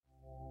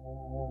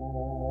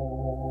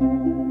Hello,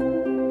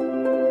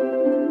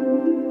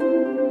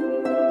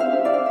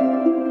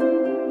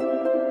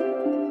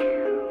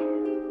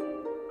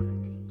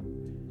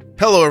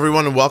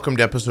 everyone, and welcome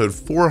to episode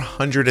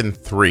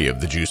 403 of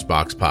the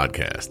Juicebox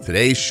Podcast.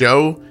 Today's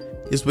show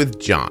is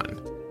with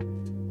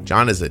John.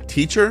 John is a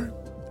teacher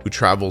who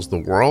travels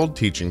the world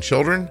teaching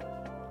children,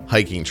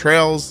 hiking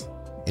trails,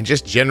 and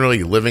just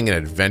generally living an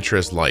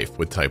adventurous life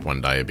with type 1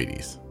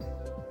 diabetes.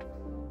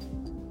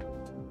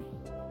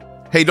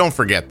 Hey, don't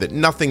forget that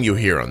nothing you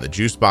hear on the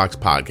Juicebox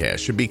Podcast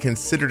should be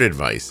considered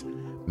advice,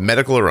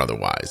 medical or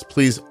otherwise.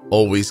 Please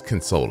always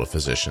consult a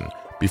physician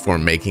before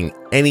making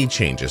any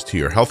changes to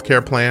your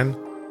healthcare plan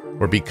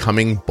or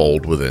becoming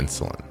bold with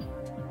insulin.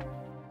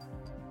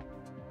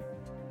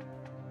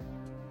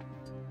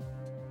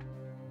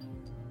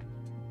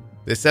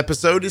 This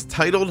episode is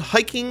titled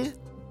Hiking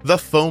the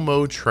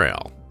FOMO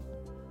Trail,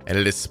 and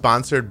it is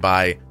sponsored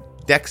by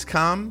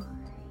Dexcom,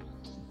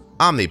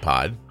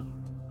 Omnipod,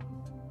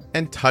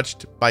 and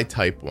Touched by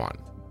Type 1.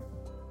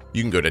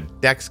 You can go to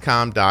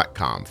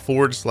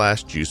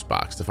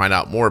dexcom.com/juicebox to find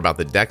out more about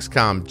the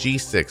Dexcom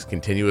G6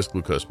 continuous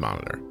glucose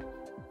monitor.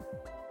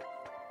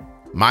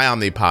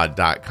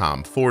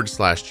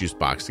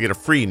 myomnipod.com/juicebox to get a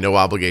free no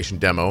obligation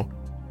demo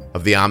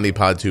of the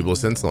Omnipod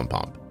tubeless insulin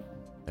pump.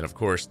 And of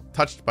course,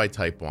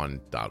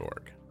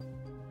 touchedbytype1.org.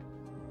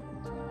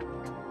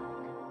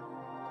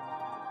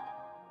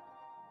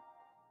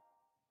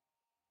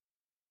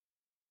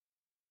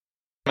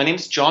 My name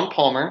is John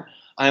Palmer.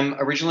 I'm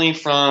originally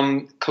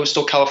from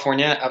coastal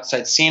California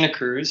outside Santa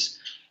Cruz,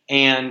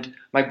 and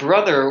my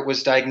brother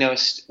was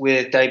diagnosed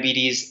with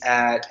diabetes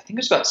at, I think it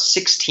was about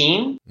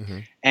 16,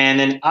 and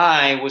then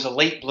I was a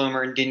late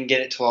bloomer and didn't get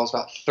it till I was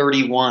about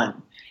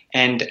 31.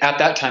 And at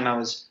that time, I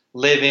was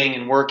living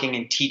and working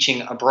and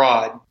teaching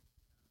abroad.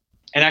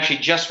 And actually,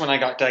 just when I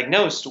got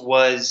diagnosed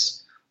was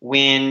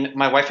when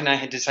my wife and I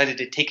had decided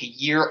to take a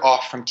year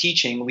off from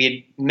teaching. We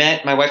had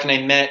met, my wife and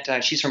I met,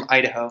 she's from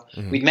Idaho.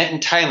 We'd met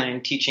in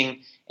Thailand teaching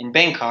in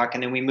Bangkok,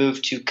 and then we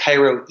moved to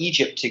Cairo,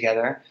 Egypt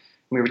together.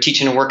 We were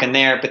teaching and working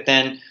there, but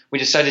then we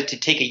decided to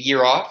take a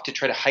year off to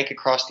try to hike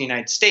across the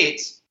United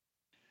States.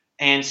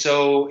 And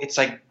so it's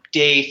like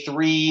day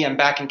 3, I'm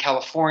back in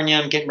California,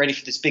 I'm getting ready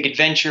for this big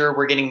adventure.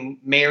 We're getting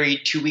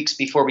married 2 weeks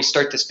before we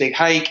start this big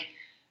hike.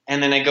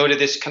 And then I go to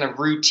this kind of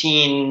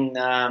routine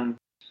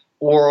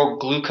oral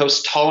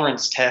glucose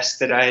tolerance test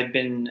that I had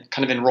been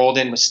kind of enrolled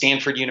in with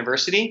Stanford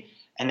University.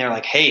 And they're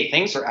like, hey,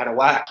 things are out of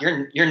whack.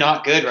 You're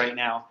not good right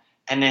now.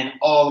 And then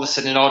all of a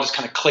sudden it all just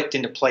kind of clicked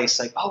into place.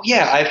 Like, oh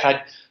yeah, I've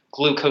had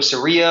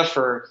glucosuria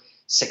for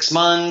 6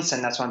 months,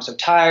 and that's why I'm so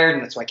tired,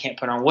 and that's why I can't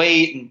put on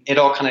weight. And it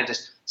all kind of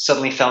just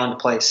suddenly fell into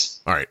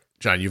place. All right,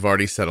 John, you've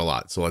already said a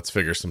lot, so let's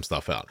figure some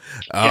stuff out.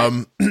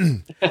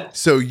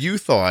 So you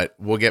thought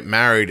we'll get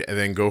married and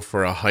then go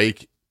for a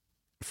hike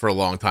for a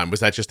long time. Was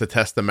that just to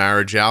test the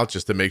marriage out,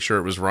 just to make sure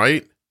it was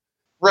right?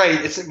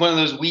 Right. It's one of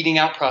those weeding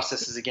out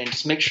processes again.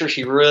 Just make sure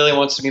she really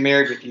wants to be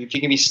married with you. If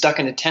you can be stuck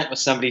in a tent with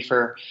somebody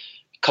for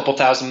couple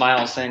thousand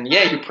miles, then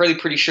yeah, you're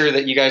pretty sure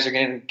that you guys are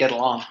going to get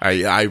along.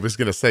 I was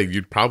going to say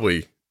you'd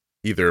probably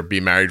either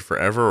be married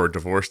forever or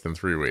divorced in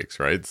 3 weeks,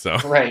 right? So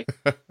right.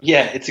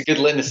 Yeah, it's a good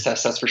litmus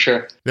test, that's for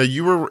sure. Now,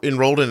 you were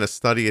enrolled in a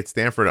study at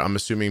Stanford, I'm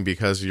assuming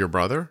because of your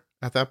brother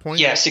at that point?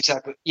 Yes,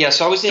 exactly. Yeah,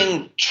 so I was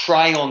in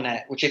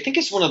TrialNet, which I think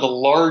is one of the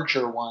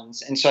larger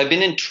ones. And so I've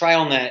been in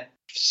TrialNet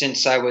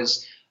since I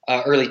was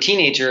early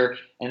teenager,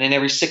 and then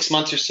every 6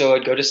 months or so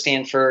I'd go to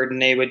Stanford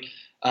and they would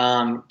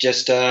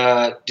just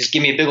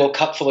give me a big old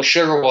cup full of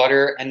sugar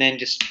water and then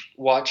just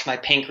watch my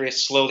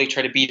pancreas slowly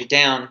try to beat it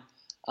down.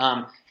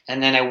 And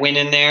then I went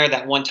in there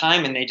that one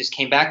time and they just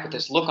came back with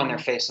this look on their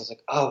face. I was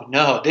like, oh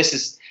no,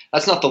 that's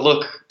not the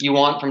look you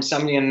want from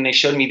somebody. And then they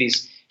showed me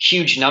these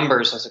huge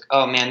numbers. I was like,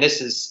 oh man,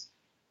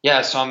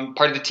 so I'm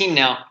part of the team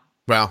now.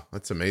 Wow,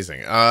 that's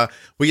amazing. Well,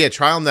 yeah,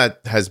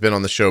 TrialNet has been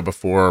on the show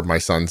before. My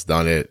son's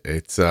done it.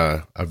 It's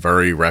a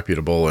very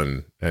reputable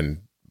and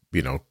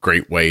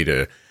great way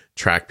to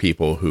track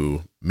people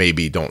who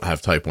maybe don't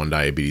have type 1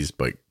 diabetes,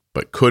 but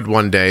could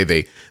one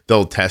day.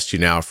 They'll test you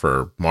now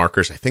for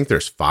markers. I think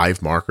there's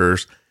 5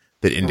 markers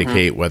that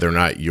indicate whether or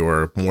not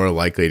you're more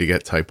likely to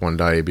get type 1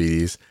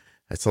 diabetes.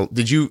 So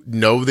did you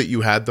know that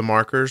you had the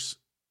markers?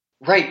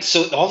 Right.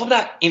 So all of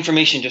that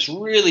information just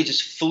really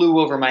flew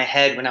over my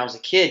head when I was a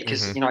kid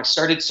because, I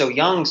started so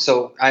young.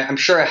 So I'm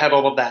sure I had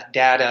all of that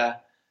data,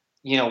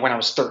 when I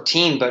was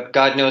 13, but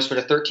God knows what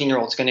a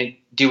 13-year-old's going to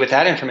do with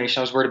that information.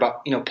 I was worried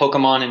about,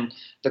 Pokemon and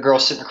the girl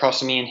sitting across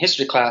from me in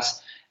history class.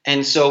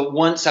 And so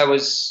once I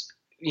was,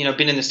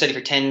 been in the study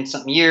for 10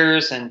 something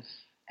years and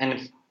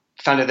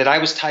found out that I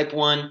was type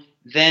 1,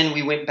 then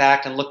we went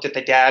back and looked at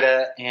the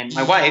data, and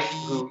my wife,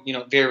 who,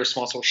 very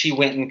responsible, she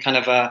went and kind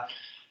of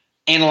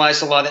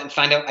analyzed a lot of it and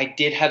found out I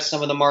did have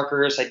some of the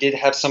markers. I did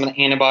have some of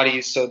the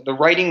antibodies. So the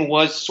writing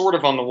was sort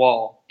of on the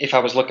wall if I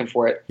was looking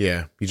for it.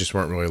 Yeah. You just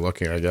weren't really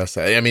looking, I guess.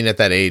 I mean, at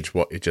that age,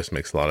 it just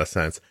makes a lot of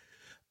sense.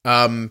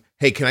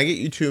 Hey, can I get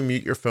you to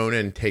mute your phone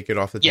and take it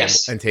off the table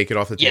and take it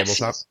off the tabletop?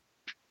 Yes.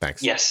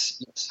 Thanks. Yes.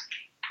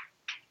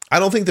 I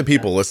don't think the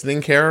people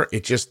listening care.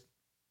 It just,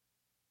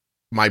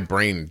 my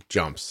brain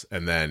jumps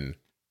and then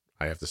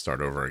I have to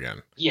start over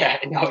again. Yeah,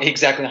 no,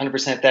 exactly,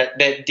 100%.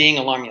 That ding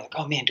alarm, you're like,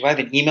 oh man, do I have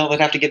an email that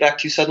I have to get back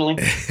to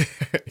suddenly?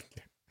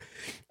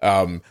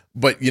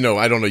 But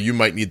I don't know. You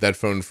might need that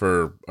phone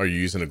are you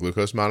using a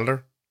glucose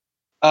monitor?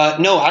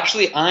 No,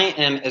 actually, I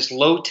am as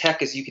low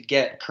tech as you could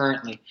get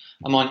currently.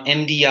 I'm on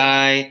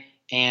MDI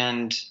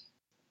and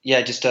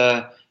yeah, just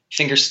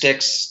finger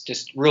sticks,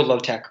 just real low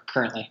tech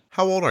currently.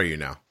 How old are you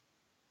now?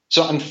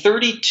 So I'm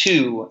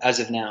 32 as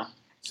of now.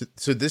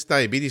 So this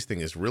diabetes thing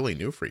is really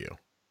new for you.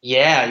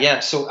 Yeah.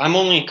 So I'm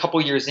only a couple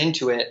years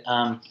into it.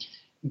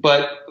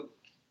 But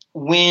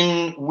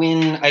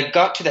when I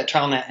got to that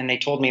trial net and they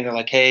told me, they're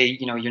like, hey,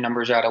 your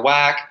numbers are out of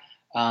whack.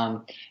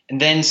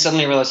 And then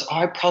suddenly I realized,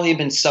 I probably have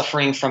been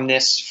suffering from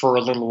this for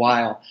a little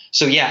while.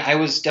 So yeah, I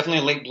was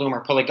definitely a late bloomer.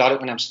 Probably got it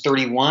when I was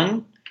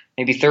 31,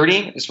 maybe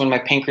 30. Is when my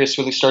pancreas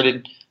really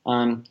started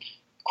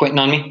quitting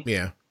on me.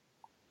 Yeah.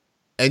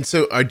 And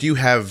so do you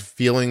have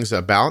feelings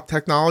about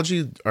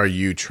technology? Are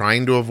you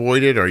trying to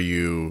avoid it? Are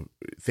you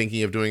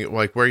thinking of doing it?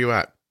 Like, where are you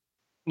at?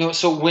 No.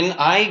 So when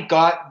I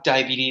got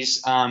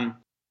diabetes,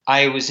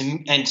 I was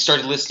and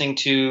started listening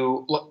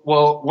to,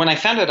 when I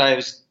found out I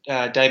was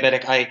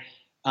diabetic, I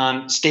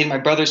stayed at my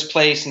brother's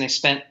place and I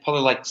spent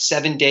probably like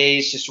 7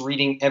 days just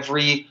reading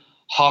every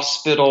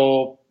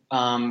hospital,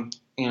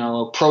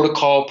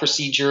 protocol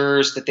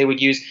procedures that they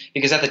would use.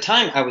 Because at the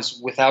time I was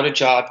without a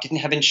job, didn't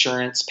have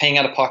insurance, paying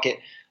out of pocket,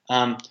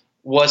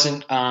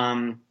 wasn't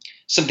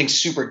something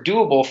super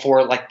doable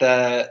for like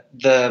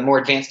the more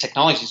advanced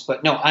technologies.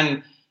 But no,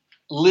 I'm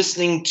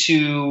listening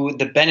to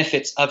the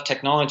benefits of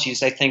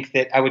technologies. I think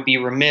that I would be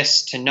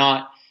remiss to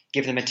not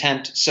give them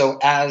attempt. So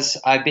as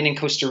I've been in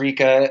Costa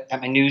Rica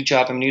at my new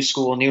job, my new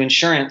school, new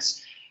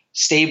insurance,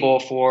 stable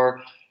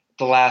for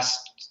the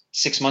last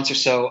 6 months or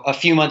so, a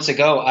few months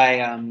ago,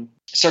 I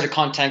started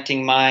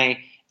contacting my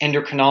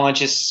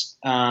endocrinologists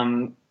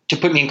to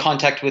put me in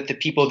contact with the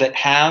people that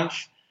have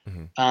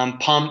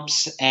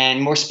pumps.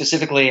 And more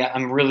specifically,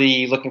 I'm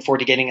really looking forward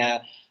to getting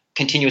a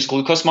continuous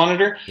glucose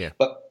monitor. Yeah.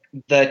 But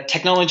the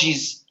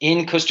technologies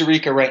in Costa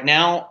Rica right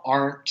now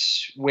aren't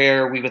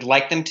where we would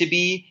like them to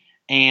be.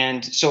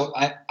 And so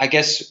I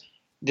guess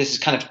this is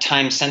kind of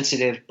time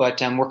sensitive,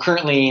 but we're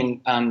currently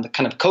in the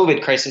kind of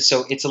COVID crisis.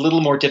 So it's a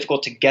little more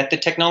difficult to get the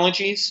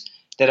technologies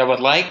that I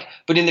would like.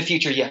 But in the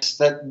future, yes,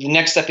 the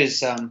next step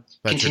is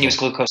continuous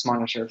glucose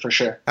monitor for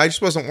sure. I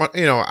just wasn't,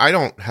 I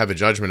don't have a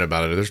judgment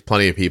about it. There's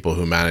plenty of people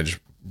who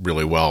manage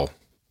really well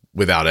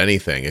without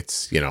anything.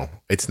 It's,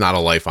 it's not a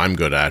life I'm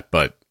good at,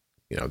 but,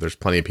 there's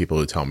plenty of people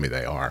who tell me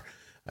they are.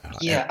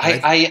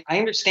 I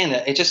understand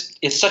that.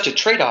 It's such a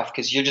trade-off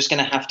because you're just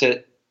going to have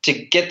to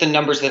get the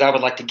numbers that I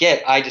would like to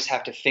get. I just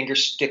have to finger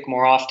stick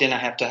more often. I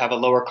have to have a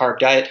lower carb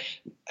diet.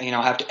 I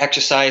have to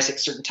exercise at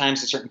certain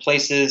times at certain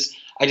places.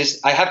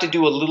 I have to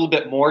do a little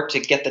bit more to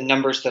get the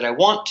numbers that I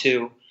want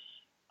to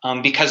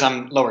because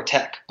I'm lower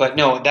tech. But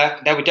no,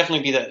 that would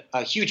definitely be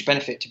a huge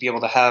benefit to be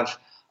able to have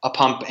a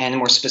pump and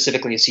more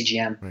specifically a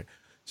CGM. Right.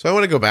 So I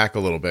want to go back a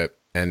little bit,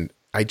 and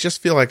I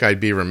just feel like I'd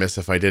be remiss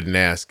if I didn't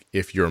ask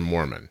if you're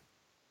Mormon.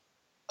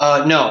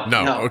 No.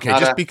 Okay.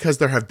 Just because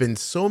there have been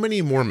so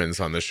many Mormons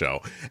on the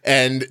show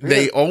and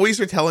they always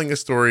are telling a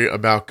story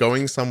about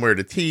going somewhere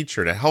to teach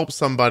or to help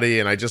somebody.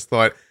 And I just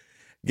thought,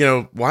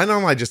 why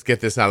don't I just get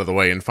this out of the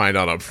way and find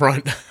out up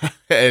front?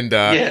 And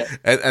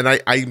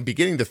I'm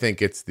beginning to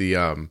think it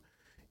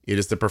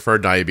is the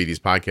preferred diabetes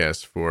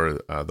podcast for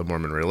the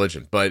Mormon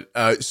religion. But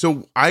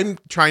so I'm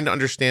trying to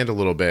understand a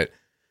little bit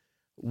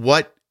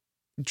what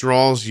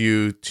draws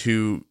you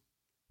to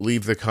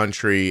leave the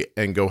country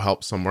and go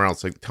help somewhere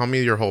else. Like, tell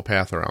me your whole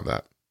path around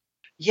that.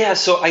 Yeah,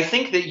 so I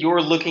think that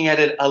you're looking at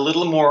it a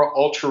little more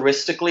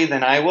altruistically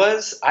than I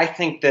was. I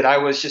think that I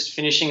was just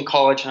finishing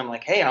college and I'm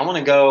like, hey, I want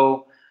to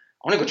go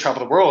travel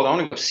the world. I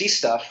want to go see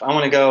stuff. I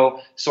want to go.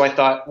 So I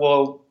thought,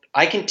 well,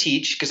 I can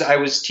teach because I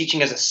was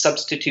teaching as a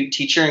substitute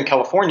teacher in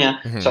California.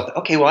 Mm-hmm. So I thought,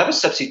 okay, well, I have a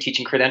substitute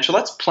teaching credential.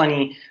 That's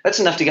plenty. That's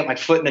enough to get my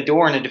foot in the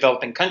door in a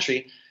developing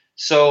country.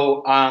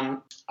 So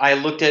I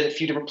looked at a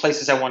few different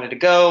places I wanted to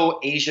go.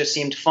 Asia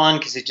seemed fun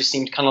because it just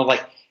seemed kind of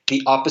like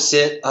the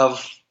opposite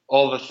of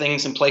all the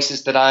things and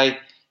places that I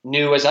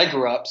knew as I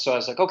grew up. So I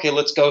was like, okay,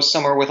 let's go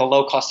somewhere with a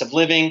low cost of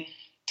living.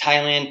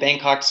 Thailand,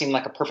 Bangkok seemed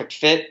like a perfect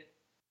fit.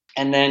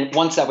 And then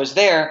once I was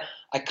there,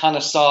 I kind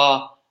of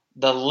saw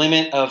the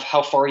limit of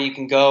how far you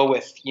can go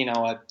with,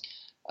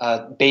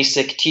 a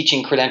basic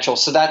teaching credential.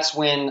 So that's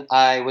when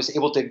I was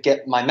able to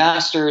get my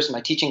master's,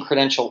 my teaching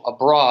credential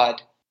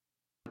abroad.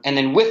 And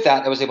then with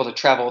that, I was able to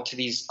travel to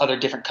these other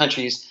different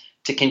countries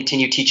to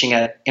continue teaching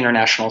at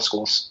international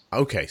schools.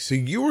 Okay, so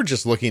you were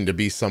just looking to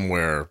be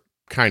somewhere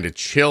kind of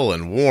chill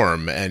and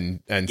warm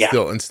and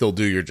still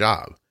do your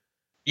job.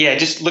 Yeah,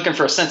 just looking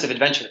for a sense of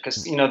adventure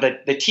because,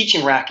 the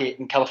teaching racket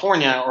in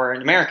California or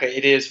in America,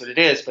 it is what it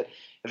is. But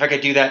if I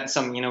could do that in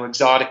some,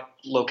 exotic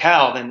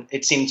locale, then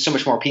it seemed so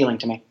much more appealing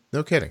to me.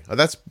 No kidding. Oh,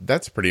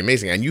 that's pretty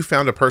amazing. And you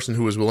found a person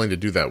who was willing to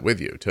do that with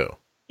you too.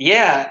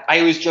 Yeah, I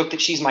always joke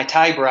that she's my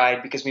Thai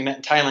bride because we met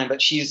in Thailand,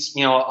 but she's,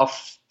 a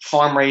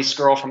farm-raised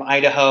girl from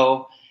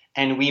Idaho,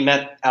 and we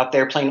met out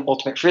there playing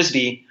ultimate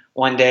frisbee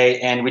one day,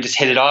 and we just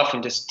hit it off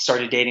and just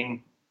started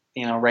dating,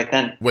 right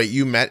then. Wait,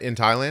 you met in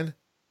Thailand?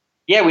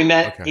 Yeah, we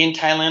met Okay. in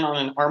Thailand on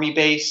an army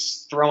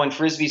base, throwing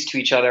frisbees to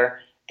each other,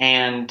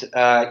 and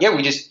yeah,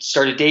 we just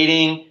started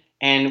dating.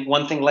 And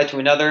one thing led to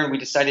another, and we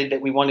decided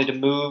that we wanted to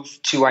move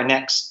to our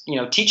next,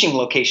 teaching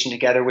location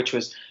together, which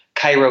was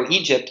Cairo,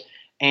 Egypt.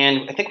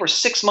 And I think we're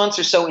 6 months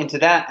or so into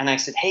that. And I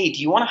said, "Hey,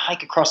 do you want to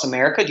hike across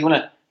America? Do you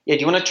want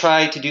to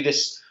try to do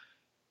this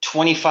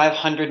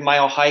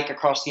 2,500-mile hike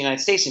across the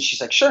United States?" And she's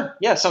like, "Sure,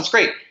 yeah, sounds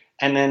great."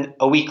 And then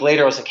a week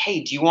later, I was like,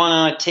 "Hey, do you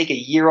want to take a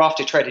year off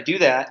to try to do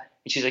that?"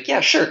 And she's like, "Yeah,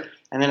 sure."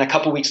 And then a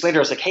couple weeks later,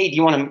 I was like, "Hey, do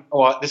you want to?"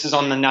 Well, this is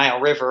on the Nile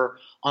River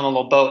on a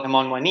little boat, and I'm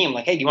on one knee. I'm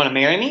like, "Hey, do you want to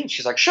marry me?" And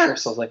she's like, "Sure."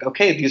 So I was like,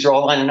 "Okay, these are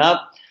all lining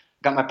up.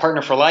 Got my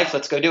partner for life.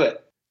 Let's go do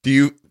it."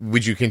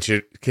 Would you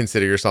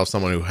consider yourself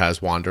someone who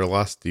has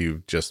wanderlust? Do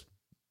you just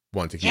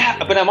want to keep Yeah,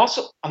 moving? but I'm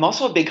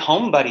also a big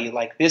homebody.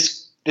 Like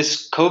this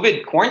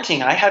COVID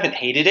quarantine, I haven't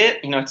hated it.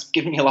 It's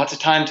given me lots of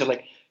time to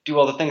like do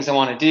all the things I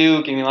want to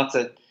do, giving me lots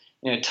of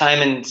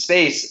time and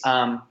space.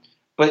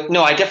 But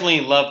no, I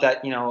definitely love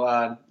that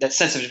that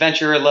sense of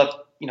adventure. I love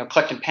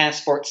collecting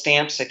passport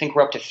stamps. I think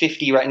we're up to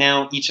 50 right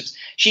now.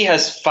 She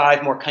has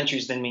 5 more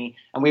countries than me,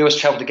 and we always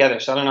travel together.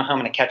 So I don't know how I'm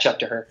going to catch up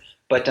to her.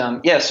 But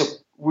yeah, so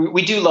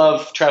we do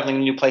love traveling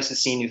to new places,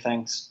 seeing new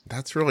things.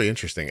 That's really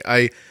interesting.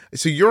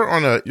 So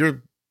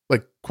you're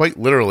like quite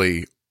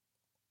literally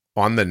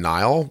on the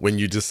Nile when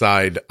you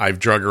decide I've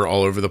drug her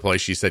all over the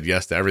place. She said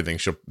yes to everything.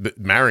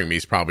 Marrying me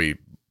is probably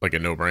like a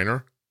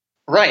no-brainer.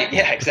 Right.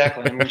 Yeah,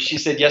 exactly. I mean, she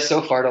said yes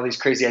so far to all these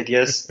crazy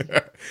ideas.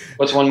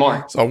 What's one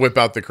more? So I'll whip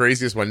out the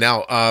craziest one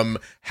now.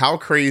 How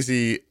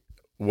crazy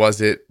was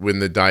it when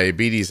the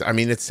diabetes? I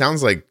mean, it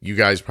sounds like you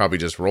guys probably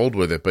just rolled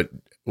with it, but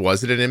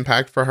was it an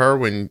impact for her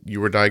when you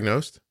were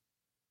diagnosed?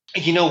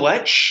 You know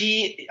what?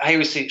 I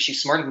always say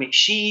she's smarter than me.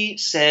 She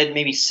said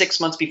maybe 6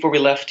 months before we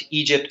left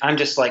Egypt, I'm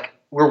just like,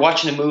 we're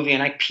watching a movie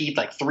and I peed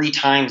like 3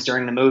 times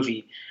during the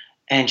movie.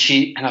 And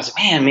I was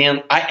like,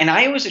 man.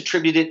 I always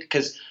attribute it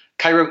because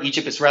Cairo,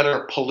 Egypt is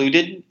rather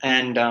polluted.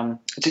 And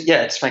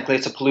frankly,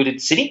 it's a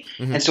polluted city.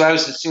 Mm-hmm. And so I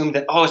always assumed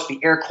that, it's the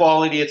air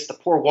quality, it's the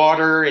poor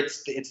water,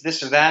 it's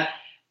this or that.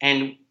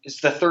 And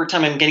it's the 3rd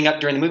time I'm getting up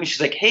during the movie. She's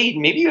like, "Hey,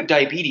 maybe you have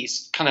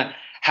diabetes," kind of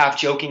half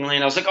jokingly.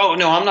 And I was like, "Oh,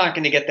 no, I'm not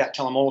going to get that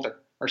till I'm older,"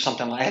 or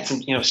something. I had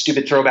some,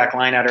 stupid throwback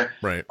line at her.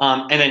 Right.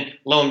 And then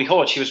lo and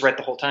behold, she was right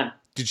the whole time.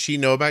 Did she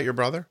know about your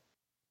brother?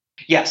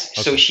 Yes.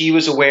 Okay. So she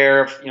was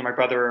aware of, my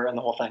brother and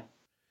the whole thing.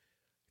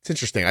 It's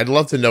interesting. I'd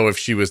love to know if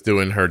she was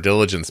doing her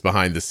diligence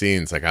behind the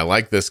scenes. Like, I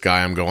like this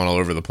guy. I'm going all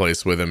over the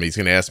place with him. He's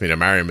going to ask me to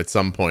marry him at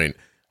some point.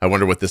 I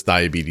wonder what this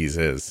diabetes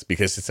is,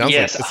 because it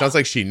sounds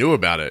like she knew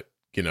about it.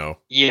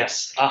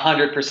 Yes,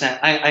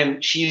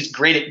 100%. She's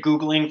great at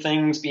Googling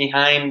things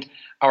behind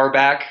our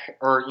back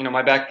or,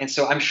 my back. And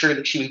so I'm sure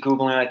that she was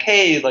Googling like,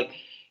 hey, like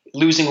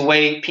losing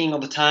weight, peeing all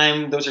the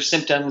time. Those are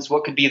symptoms.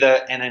 What could be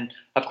and then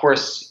of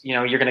course,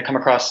 you're going to come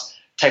across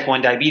type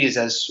 1 diabetes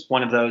as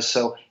one of those.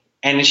 So,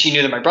 and then she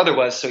knew that my brother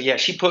was. So yeah,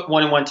 she put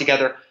 1 and 1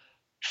 together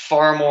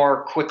far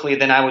more quickly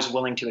than I was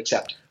willing to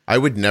accept. I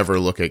would never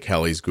look at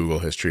Kelly's Google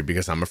history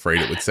because I'm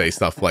afraid it would say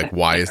stuff like,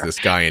 why is this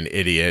guy an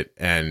idiot?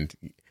 And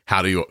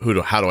how do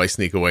I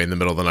sneak away in the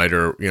middle of the night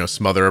or,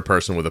 smother a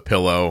person with a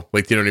pillow?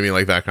 Like, do you know what I mean?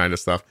 Like that kind of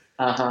stuff.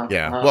 Uh-huh.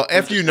 Yeah. Well,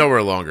 after you know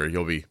her longer,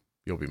 you'll be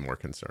more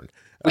concerned.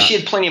 Well, she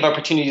had plenty of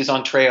opportunities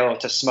on trail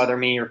to smother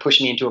me or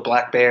push me into a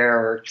black bear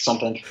or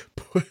something.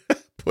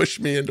 Push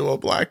me into a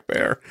black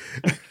bear.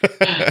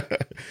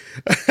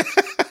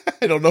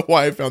 I don't know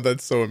why I found that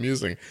so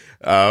amusing.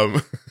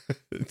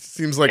 It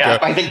seems like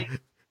I think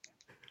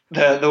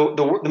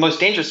the most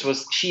dangerous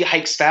was she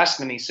hikes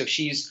faster than me, so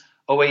she's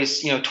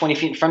always 20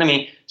 feet in front of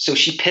me. So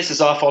she pisses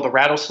off all the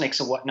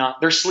rattlesnakes and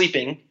whatnot. They're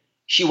sleeping.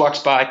 She walks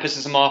by,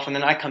 pisses them off, and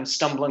then I come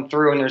stumbling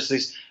through, and there's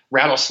these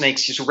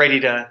rattlesnakes just ready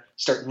to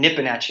start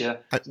nipping at you.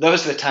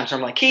 Those are the times where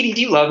I'm like, Katie,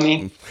 do you love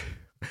me?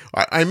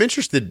 I'm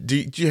interested.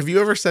 Have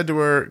you ever said to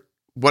her,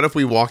 what if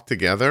we walk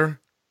together?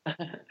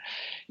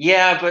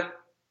 Yeah,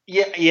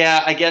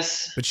 I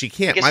guess. But she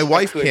can't. My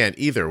wife can't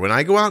either. When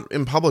I go out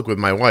in public with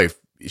my wife,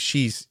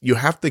 you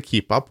have to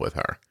keep up with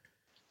her.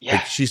 Yeah.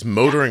 Like she's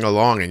motoring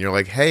along and you're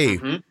like, hey,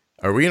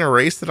 are we in a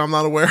race that I'm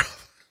not aware of?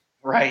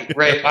 Right.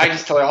 I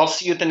just tell her, I'll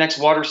see you at the next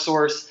water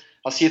source.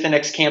 I'll see you at the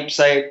next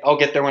campsite. I'll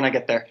get there when I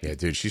get there. Yeah,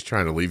 dude, she's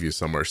trying to leave you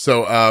somewhere.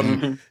 So,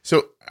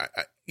 so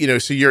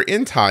you're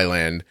in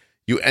Thailand,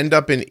 you end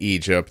up in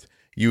Egypt.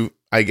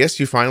 I guess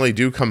you finally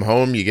do come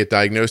home, you get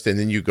diagnosed, and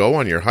then you go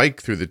on your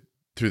hike through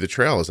the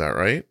trail. Is that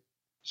right?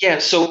 Yeah.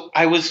 So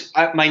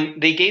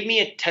they gave me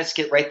a test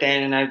kit right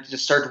then, and I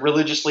just started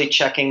religiously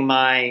checking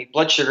my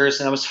blood sugars,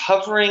 and I was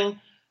hovering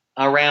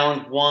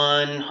around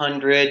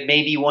 100,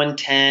 maybe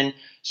 110.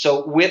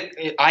 So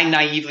I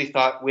naively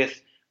thought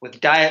with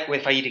diet,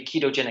 if I eat a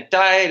ketogenic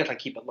diet, if I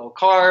keep it low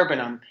carb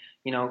and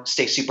I'm,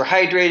 stay super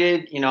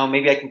hydrated,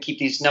 maybe I can keep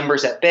these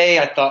numbers at bay.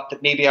 I thought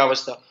that maybe I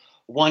was the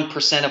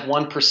 1% of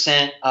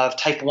 1% of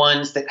type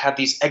 1s that have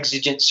these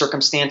exigent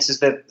circumstances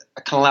that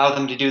can allow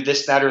them to do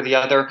this, that, or the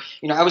other.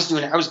 I was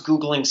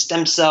Googling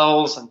stem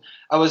cells and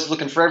I was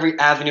looking for every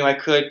avenue I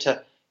could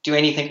to do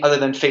anything other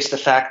than face the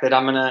fact that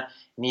I'm going to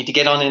need to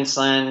get on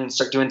insulin and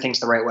start doing things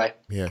the right way.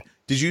 Yeah.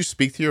 Did you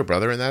speak to your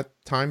brother in that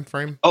time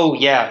frame? Oh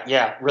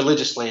yeah,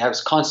 religiously. I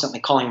was constantly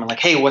calling him like,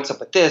 "Hey, what's up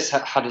with this?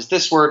 How does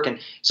this work?" And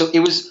so it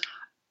was.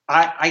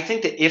 I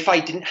think that if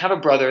I didn't have a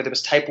brother that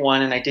was type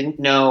 1 and I didn't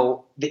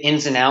know the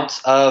ins and outs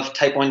of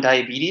type 1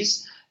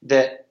 diabetes,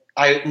 that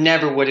I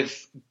never would have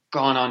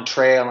gone on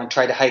trail and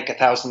tried to hike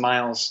 1,000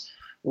 miles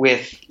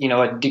with,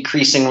 a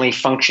decreasingly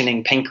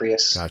functioning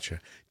pancreas. Gotcha.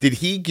 Did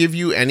he give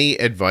you any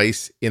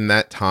advice in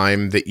that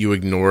time that you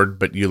ignored,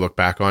 but you look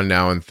back on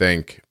now and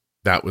think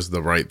that was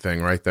the right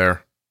thing right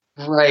there?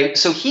 Right.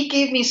 So he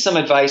gave me some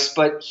advice,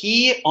 but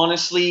he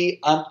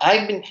honestly,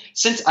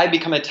 since I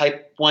become a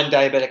type 1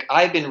 diabetic,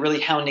 I've been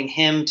really hounding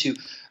him to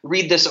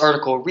read this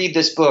article, read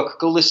this book,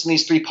 go listen to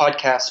these 3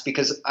 podcasts,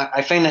 because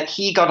I find that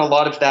he got a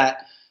lot of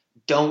that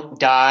don't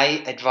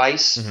die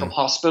advice from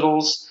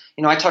hospitals.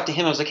 I talked to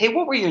him. I was like, "Hey,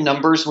 what were your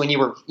numbers when you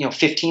were,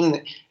 15?"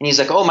 And he's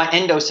like, "Oh, my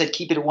endo said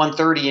keep it at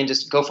 130 and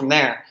just go from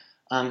there."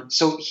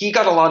 So he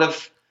got a lot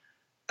of,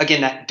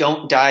 again, that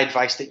don't die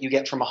advice that you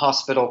get from a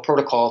hospital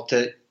protocol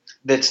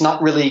that's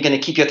not really going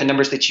to keep you at the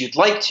numbers that you'd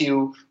like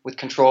to with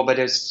control, but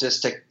it's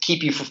just to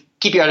keep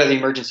you out of the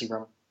emergency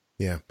room.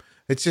 Yeah.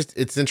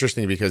 It's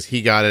interesting because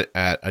he got it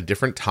at a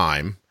different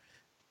time,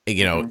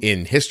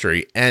 in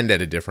history and at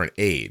a different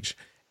age.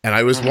 And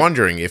I was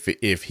wondering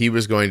if he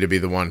was going to be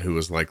the one who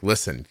was like,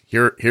 "Listen,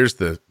 here's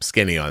the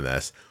skinny on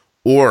this,"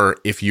 or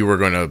if you were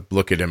going to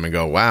look at him and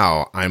go,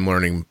 "Wow, I'm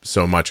learning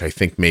so much. I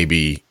think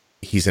maybe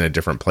he's in a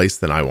different place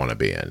than I want to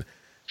be in."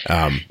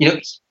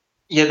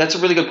 Yeah, that's a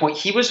really good point.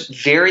 He was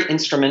very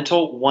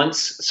instrumental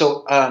once.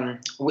 So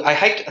I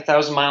hiked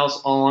 1,000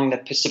 miles along the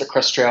Pacific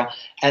Crest Trail,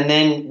 and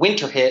then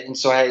winter hit. And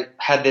so I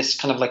had this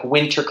kind of like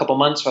winter couple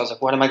months where I was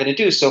like, what am I going to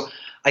do? So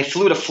I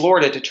flew to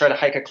Florida to try to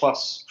hike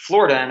across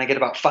Florida, and I get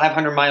about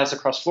 500 miles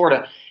across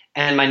Florida,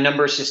 and my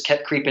numbers just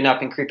kept creeping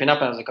up. And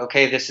I was like,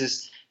 okay, this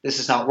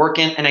is not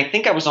working. And I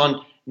think I was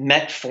on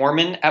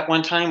metformin at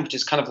one time, which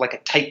is kind of like a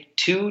type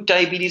 2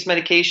 diabetes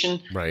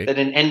medication that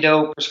an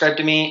endo prescribed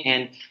to me.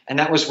 And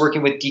that was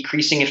working with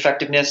decreasing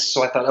effectiveness.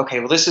 So I thought, okay,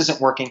 well, this isn't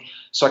working.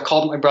 So I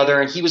called my brother,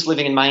 and he was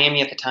living in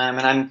Miami at the time,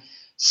 and I'm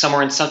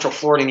somewhere in Central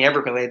Florida in the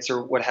Everglades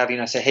or what have you.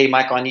 And I said, "Hey,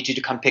 Michael, I need you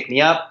to come pick me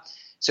up."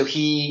 So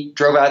he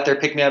drove out there,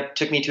 picked me up,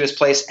 took me to his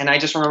place. And I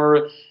just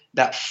remember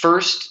that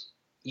first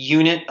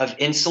unit of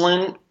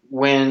insulin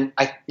when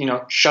I,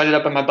 shut it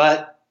up in my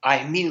butt, I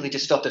immediately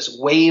just felt this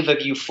wave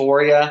of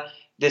euphoria.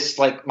 This,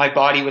 like, my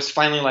body was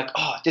finally like,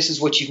 "Oh, this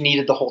is what you've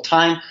needed the whole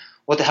time.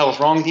 What the hell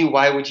is wrong with you?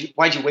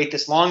 Why'd you wait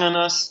this long on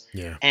us?"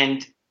 Yeah.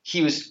 And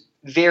he was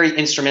very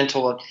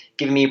instrumental in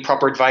giving me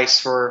proper advice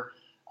for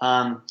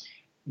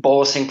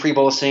bolusing,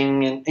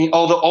 pre-bolusing, and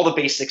all the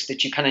basics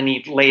that you kind of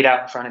need laid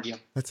out in front of you.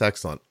 That's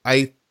excellent.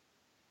 I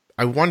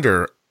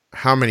wonder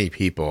how many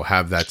people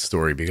have that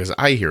story, because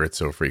I hear it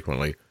so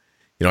frequently.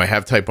 I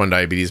have type 1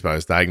 diabetes, but I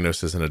was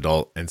diagnosed as an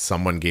adult, and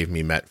someone gave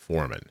me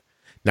metformin.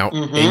 Now,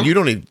 and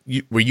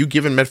were you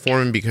given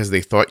metformin because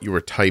they thought you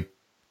were type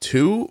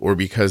 2, or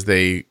because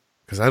I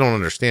don't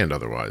understand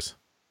otherwise.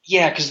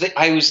 Yeah, because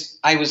I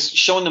was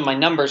showing them my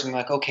numbers, and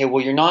they're like, "Okay,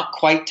 well, you're not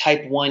quite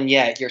type 1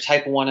 yet. You're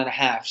type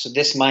 1.5. So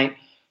this might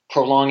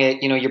prolong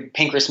it. Your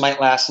pancreas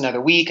might last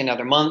another week,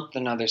 another month,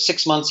 another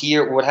 6 months, a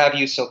year, or what have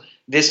you. So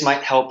this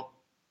might help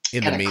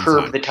kind of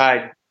curb the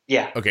tide."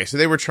 Yeah. Okay, so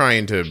they were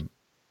trying to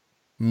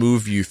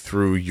move you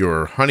through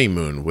your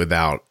honeymoon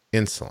without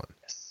insulin.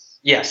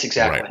 Yes,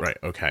 exactly. Right.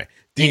 Okay.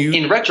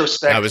 In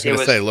retrospect, I was going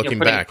to say, looking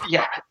back.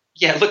 Yeah.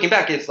 Looking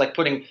back, it's like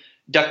putting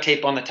duct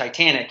tape on the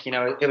Titanic.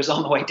 It was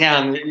on the way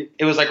down.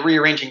 It was like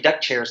rearranging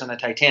deck chairs on the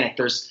Titanic.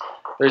 There's,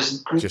 it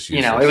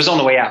was on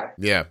the way out.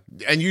 Yeah.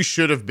 And you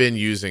should have been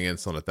using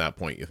insulin at that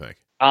point, you think?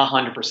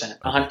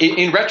 100%.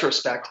 In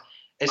retrospect,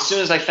 as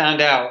soon as I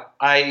found out,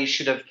 I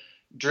should have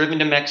driven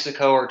to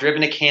Mexico or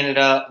driven to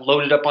Canada,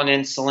 loaded up on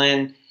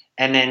insulin,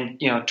 and then,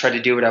 tried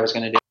to do what I was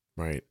going to do.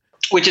 Right.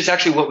 Which is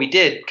actually what we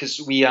did, because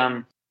we,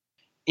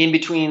 in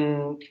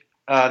between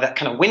that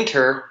kind of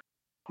winter,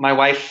 my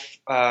wife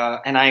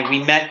and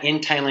we met in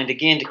Thailand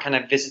again to kind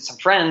of visit some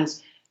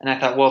friends. And I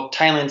thought, well,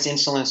 Thailand's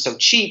insulin is so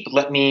cheap,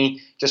 let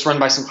me just run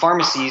by some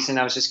pharmacies. And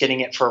I was just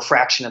getting it for a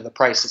fraction of the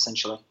price,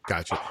 essentially.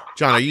 Gotcha.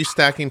 John, are you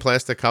stacking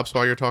plastic cups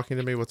while you're talking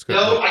to me? What's good?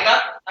 No, I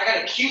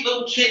got a cute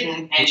little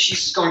kitten, and she's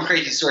just going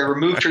crazy. So I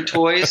removed her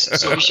toys,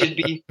 so it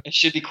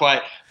should be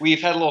quiet.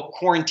 We've had a little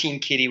quarantine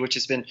kitty, which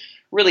has been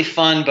really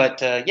fun,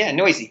 but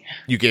noisy.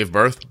 You gave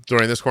birth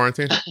during this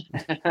quarantine?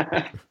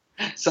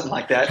 Something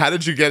like that. How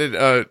did you get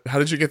it? How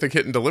did you get the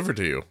kitten delivered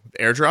to you?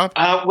 Airdrop?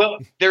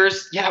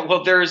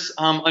 There's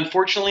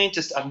unfortunately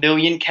just a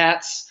million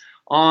cats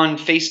on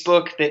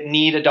Facebook that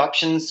need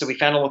adoptions. So we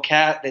found a little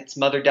cat that's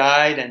mother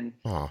died, and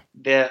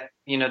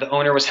the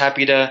owner was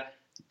happy to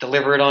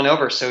deliver it on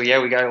over. So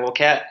yeah, we got a little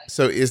cat.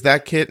 So is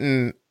that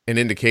kitten an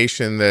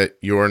indication that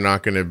you're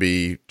not going to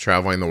be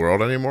traveling the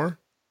world anymore?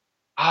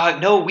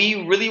 No,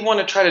 we really want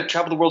to try to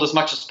travel the world as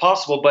much as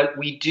possible, but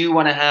we do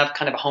want to have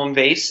kind of a home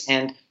base,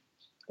 and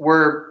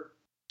we're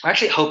We're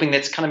actually hoping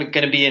that's kind of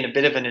going to be in a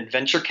bit of an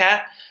adventure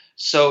cat.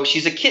 So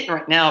she's a kitten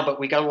right now, but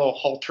we got a little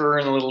halter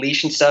and a little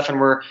leash and stuff,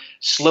 and we're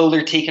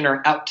slowly taking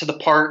her out to the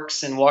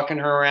parks and walking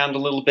her around a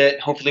little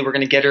bit. Hopefully we're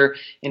going to get her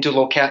into a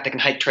little cat that can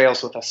hike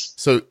trails with us.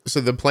 So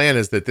the plan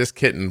is that this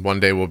kitten one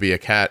day will be a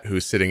cat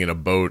who's sitting in a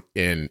boat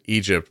in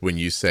Egypt when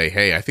you say,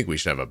 "Hey, I think we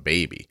should have a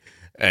baby."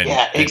 And,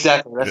 yeah,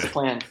 exactly. That's the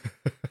plan.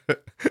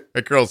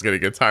 That girl's going to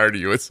get tired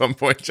of you at some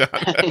point, John.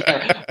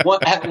 Yeah.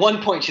 At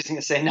one point, she's going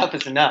to say, "Enough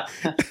is enough."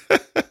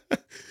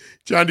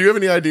 John, do you have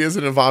any ideas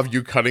that involve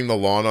you cutting the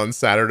lawn on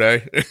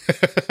Saturday?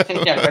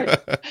 Yeah,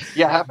 right.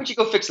 Yeah, how about you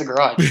go fix the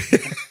garage?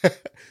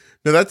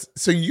 No, that's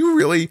so you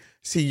really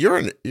see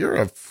you're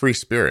a free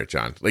spirit,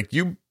 John. Like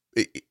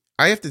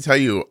I have to tell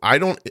you, I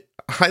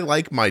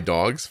like my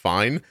dogs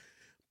fine,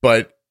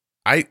 but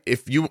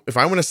if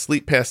I want to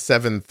sleep past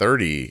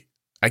 7:30,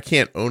 I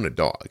can't own a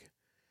dog.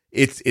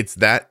 It's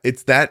that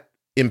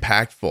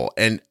impactful,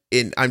 and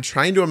I'm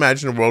trying to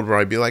imagine a world where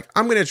I'd be like,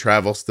 I'm going to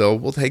travel still.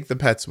 We'll take the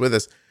pets with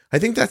us. I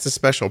think that's a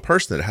special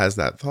person that has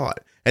that thought.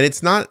 And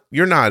it's not,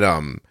 you're not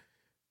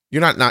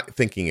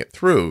thinking it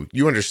through.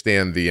 You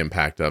understand the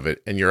impact of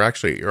it, and you're up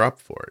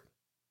for it.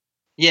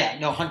 Yeah,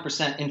 no,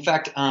 100%. In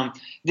fact,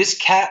 this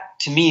cat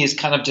to me is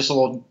kind of just a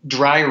little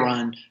dry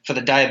run for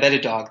the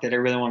diabetic dog that I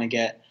really want to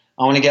get.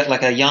 I want to get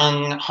like a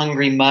young,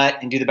 hungry mutt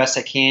and do the best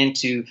I can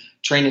to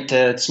train it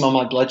to smell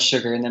my blood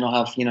sugar. And then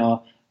I'll have,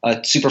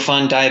 a super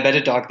fun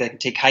diabetic dog that can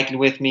take hiking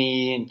with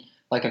me and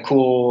like a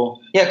cool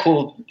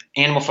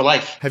animal for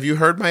life. Have you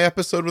heard my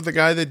episode with the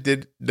guy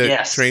that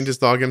yes. trained his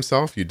dog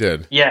himself? You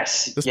did.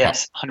 Yes.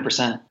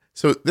 100%.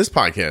 So this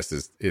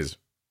podcast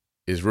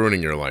is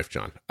ruining your life,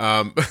 John.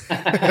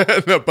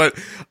 No, but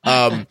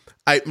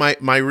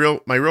my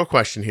real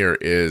question here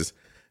is,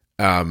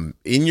 in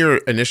your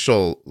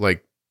initial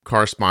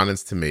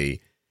correspondence to me,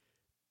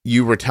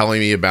 you were telling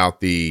me about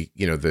the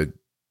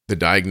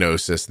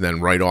diagnosis and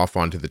then right off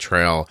onto the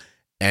trail,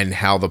 and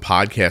how the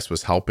podcast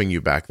was helping you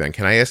back then.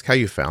 Can I ask how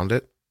you found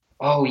it?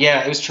 Oh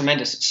yeah, it was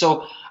tremendous.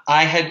 So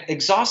I had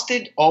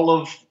exhausted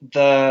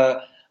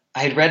I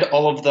had read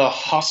all of the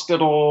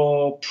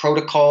hospital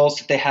protocols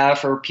that they have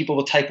for people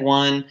with type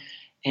 1.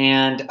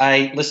 And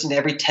I listened to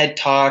every TED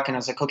talk, and I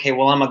was like, okay,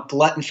 well, I'm a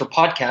glutton for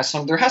podcasts,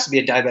 so there has to be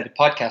a diabetic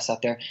podcast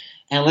out there.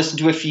 And I listened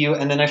to a few,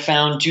 and then I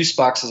found Juicebox.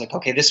 I was like,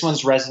 okay, this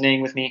one's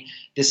resonating with me.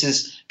 This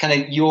is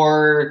kind of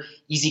your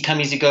easy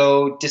come, easy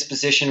go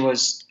disposition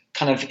was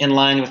kind of in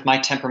line with my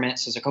temperament.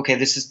 So I was like, okay,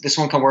 this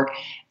one can work.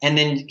 And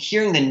then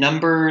hearing the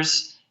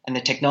numbers and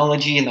the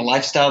technology and the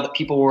lifestyle that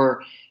people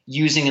were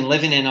using and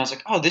living in, I was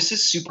like, oh, this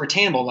is super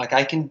attainable. Like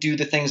I can do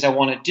the things I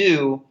want to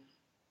do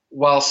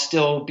while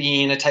still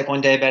being a type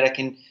 1 diabetic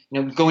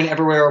and, going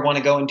everywhere I want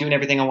to go and doing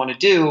everything I want to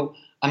do.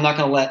 I'm not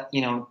going to let,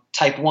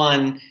 type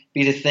 1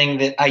 be the thing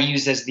that I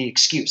use as the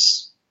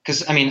excuse.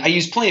 Because, I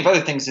use plenty of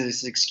other things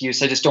as an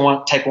excuse. I just don't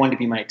want type 1 to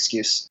be my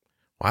excuse.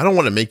 Well, I don't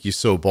want to make you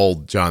so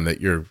bold, John, that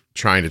you're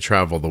trying to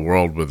travel the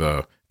world with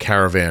a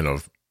caravan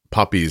of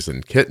puppies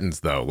and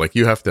kittens, though. Like,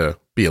 you have to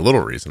be a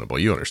little reasonable.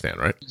 You understand,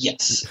 right?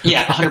 Yes.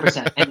 Yeah,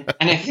 100%.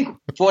 And I think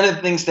one of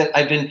the things that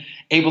I've been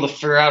able to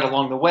figure out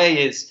along the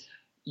way is,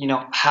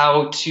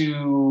 how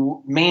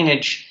to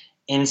manage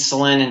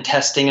insulin and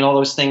testing and all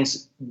those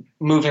things,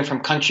 moving from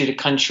country to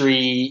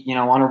country,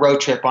 on a road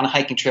trip, on a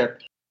hiking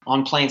trip,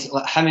 on planes,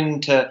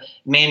 having to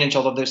manage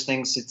all of those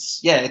things.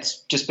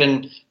 It's just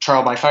been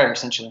trial by fire,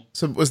 essentially.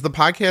 So was the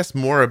podcast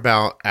more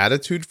about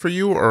attitude for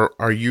you, or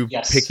are you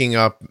picking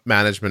up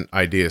management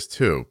ideas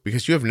too?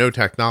 Because you have no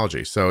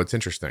technology, so it's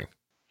interesting.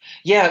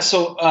 Yeah.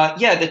 So,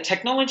 the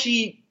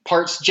technology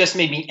parts just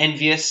made me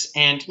envious.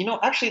 And,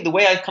 actually the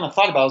way I kind of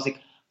thought about it was like,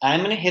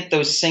 I'm going to hit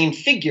those same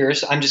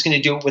figures. I'm just going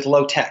to do it with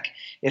low tech.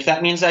 If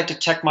that means I have to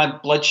check my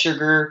blood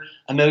sugar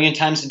 1 million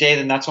times a day,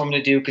 then that's what I'm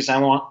going to do, because I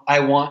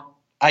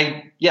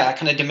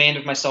kind of demand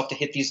of myself to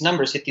hit these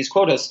numbers, hit these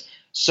quotas.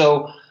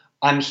 So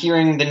I'm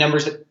hearing the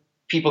numbers that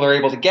people are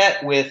able to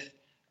get with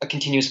a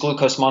continuous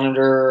glucose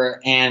monitor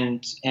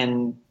and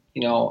an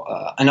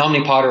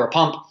Omnipod or a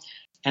pump.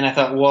 And I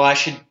thought, well, I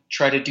should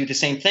try to do the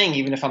same thing,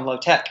 even if I'm low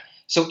tech.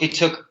 So it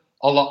took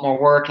a lot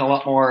more work and a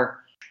lot more,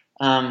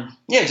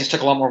 it just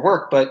took a lot more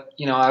work. But,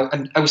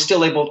 I was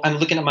still I'm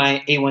looking at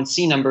my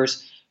A1C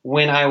numbers.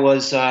 When I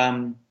was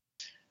kind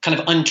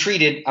of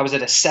untreated, I was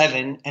at a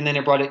 7, and then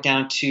I brought it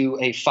down to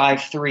a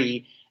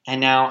 5.3,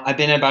 and now I've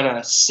been at about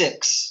a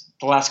 6.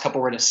 The last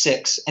couple were at a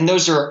 6, and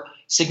those are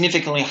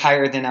significantly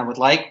higher than I would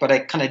like. But I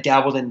kind of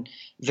dabbled in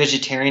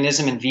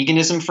vegetarianism and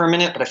veganism for a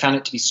minute, but I found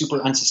it to be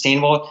super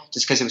unsustainable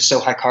just because it was so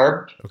high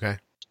carb. Okay.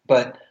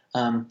 But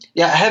I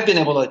have been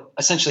able to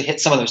essentially hit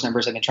some of those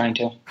numbers I've been trying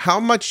to. How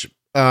much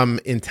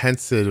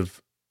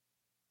intensive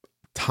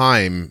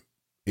time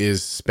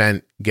is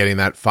spent getting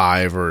that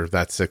 5 or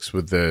that 6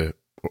 with the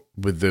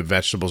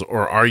vegetables,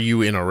 or are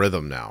you in a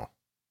rhythm now?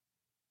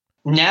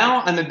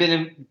 Now I'm a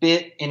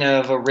bit in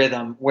a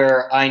rhythm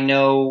where I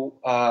know,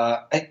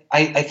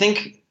 I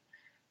think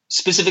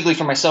specifically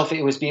for myself,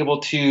 it was be able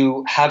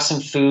to have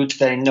some foods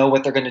that I know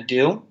what they're going to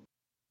do.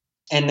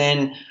 And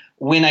then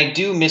when I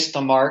do miss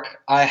the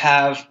mark, I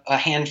have a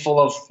handful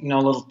of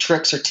little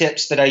tricks or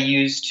tips that I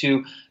use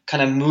to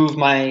kind of move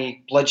my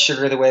blood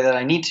sugar the way that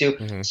I need to.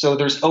 Hmm. So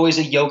there's always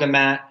a yoga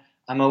mat.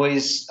 I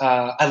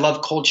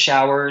love cold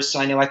showers, so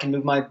I know I can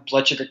move my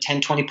blood sugar 10,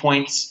 20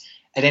 points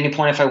at any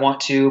point if I want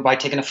to by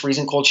taking a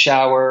freezing cold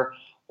shower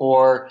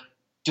or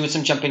doing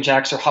some jumping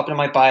jacks or hopping on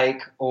my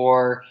bike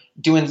or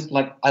doing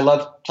like I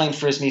love playing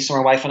frisbee. So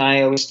my wife and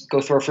I always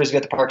go throw a frisbee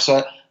at the park.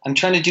 So I'm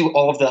trying to do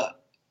all of the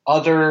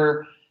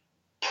other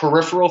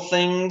peripheral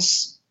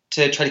things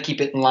to try to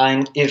keep it in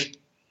line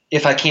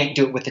if I can't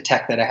do it with the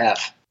tech that I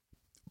have.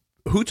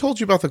 Who told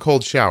you about the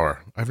cold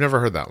shower? I've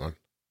never heard that one.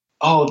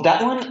 Oh,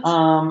 that one.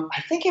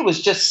 I think it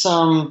was just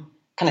some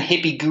kind of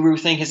hippie guru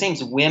thing. His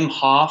name's Wim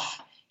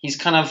Hof. He's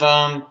kind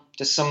of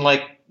just some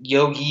like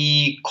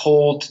yogi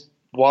cold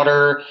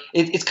water.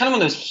 It's kind of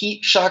one of those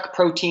heat shock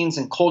proteins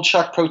and cold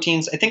shock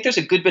proteins. I think there's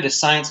a good bit of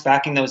science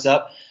backing those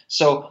up.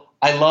 So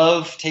I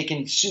love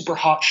taking super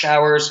hot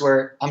showers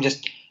where I'm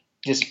just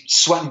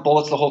sweating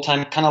bullets the whole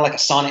time, kind of like a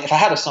sauna. If I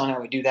had a sauna, I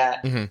would do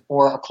that. Mm-hmm.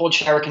 Or a cold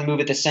shower can move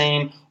it the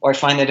same. Or I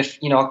find that if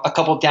a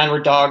couple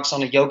downward dogs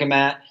on a yoga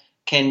mat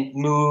can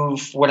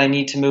move what I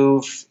need to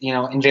move,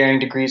 in varying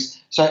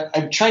degrees. So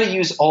I try to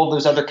use all of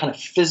those other kind of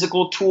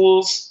physical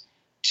tools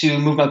to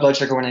move my blood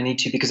sugar when I need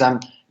to, because I'm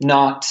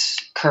not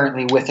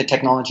currently with the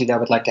technology that I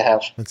would like to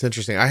have. That's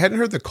interesting. I hadn't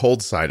heard the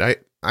cold side.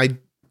 I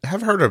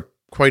have heard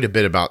quite a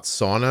bit about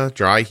sauna,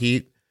 dry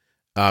heat,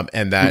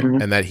 and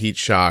that heat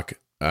shock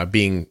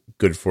being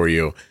good for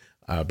you,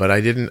 but I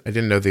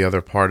didn't know the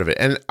other part of it.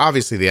 And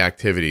obviously, the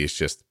activity is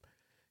just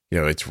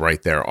it's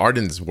right there.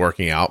 Arden's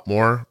working out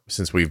more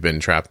since we've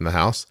been trapped in the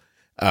house,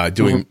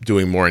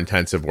 doing more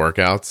intensive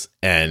workouts.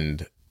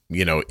 And,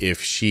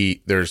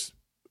 if there's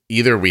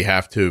either we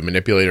have to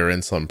manipulate her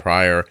insulin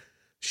prior,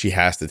 she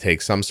has to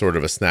take some sort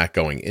of a snack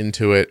going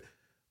into it,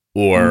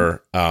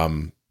 or,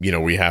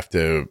 we have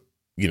to,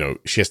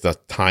 she has to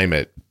time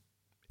it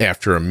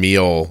after a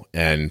meal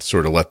and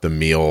sort of let the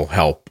meal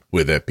help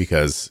with it,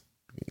 because,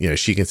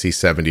 she can see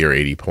 70 or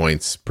 80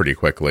 points pretty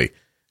quickly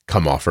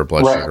come off her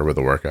blood sugar with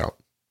a workout.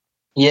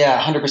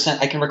 Yeah, 100%.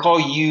 I can recall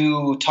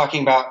you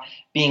talking about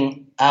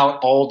being out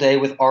all day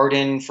with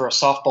Arden for a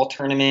softball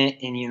tournament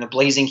in the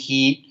blazing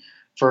heat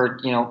for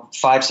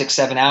 5, 6,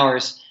 7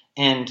 hours.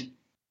 And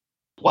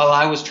while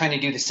I was trying to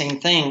do the same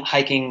thing,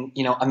 hiking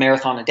a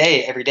marathon a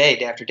day, every day,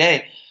 day after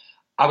day,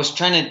 I was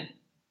trying to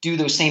do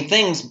those same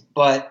things,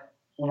 but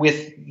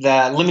with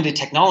the limited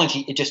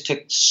technology, it just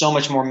took so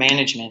much more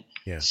management.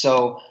 Yeah.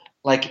 So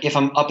like if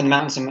I'm up in the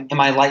mountains,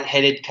 am I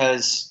lightheaded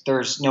because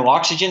there's no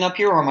oxygen up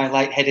here, or am I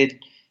lightheaded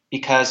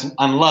because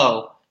I'm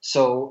low?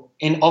 So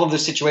in all of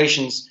those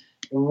situations,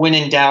 when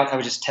in doubt, I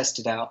would just test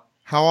it out.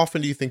 How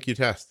often do you think you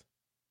test?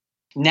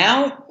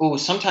 Now,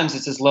 sometimes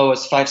it's as low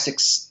as 5,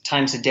 6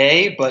 times a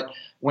day. But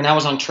when I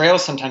was on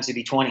trails, sometimes it'd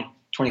be 20,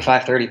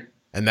 25, 30.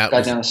 And that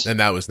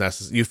was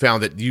necessary. You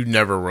found that you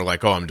never were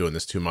like, oh, I'm doing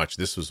this too much.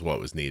 This was what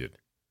was needed.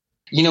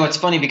 It's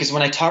funny because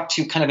when I talked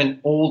to kind of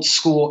an old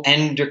school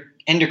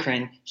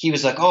endocrine, he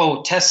was like,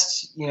 oh,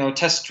 test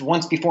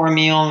once before a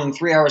meal and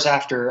 3 hours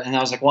after. And I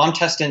was like, well, I'm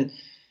testing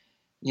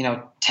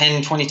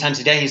 10, 20 times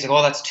a day. He's like,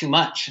 oh, that's too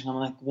much. And I'm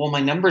like, well,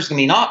 my number's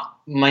going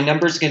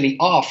to be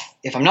off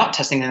if I'm not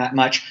testing that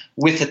much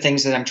with the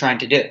things that I'm trying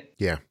to do.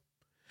 Yeah.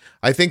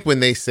 I think when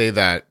they say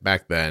that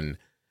back then,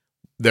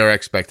 their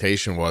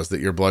expectation was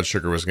that your blood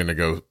sugar was going to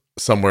go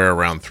somewhere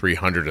around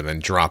 300 and then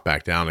drop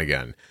back down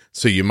again.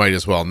 So you might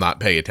as well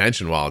not pay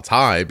attention while it's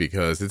high,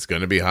 because it's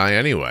going to be high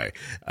anyway.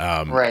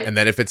 Right. And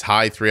then if it's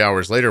high 3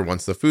 hours later,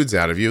 once the food's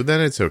out of you,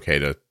 then it's okay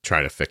to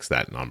try to fix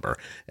that number.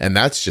 And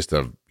that's just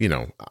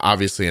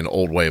obviously an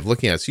old way of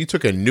looking at it. So you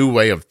took a new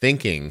way of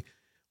thinking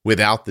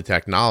without the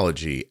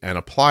technology and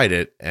applied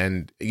it.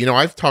 And,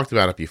 I've talked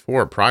about it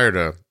before. Prior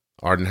to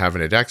Arden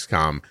having a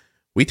Dexcom,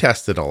 we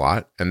tested a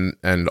lot,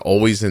 and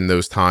always in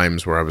those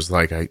times where I was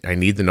like, I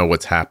need to know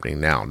what's happening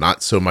now.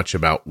 Not so much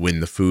about when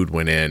the food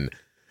went in.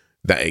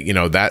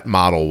 That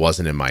model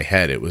wasn't in my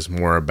head. It was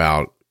more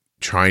about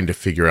trying to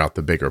figure out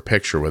the bigger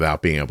picture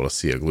without being able to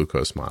see a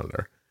glucose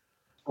monitor.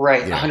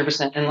 Right, yeah.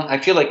 100%. And I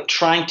feel like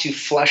trying to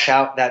flesh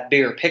out that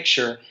bigger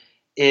picture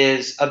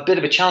is a bit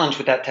of a challenge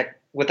without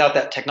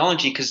that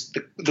technology, because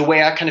the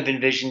way I kind of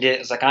envisioned it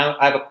is like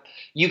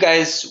you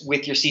guys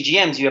with your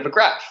CGMs, you have a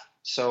graph.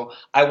 So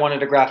I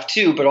wanted a graph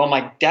too, but all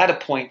my data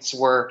points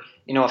were,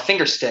 a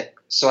finger stick.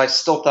 So I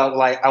still thought,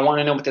 well, I want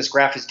to know what this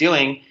graph is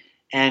doing,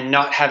 and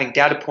not having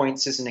data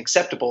points isn't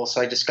acceptable.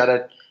 So I just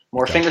got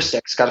more finger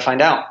sticks, got to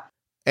find out.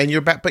 And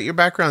your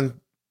background,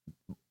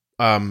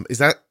 is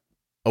that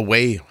a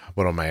way,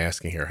 what am I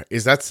asking here?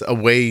 Is that a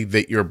way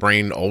that your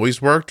brain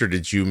always worked, or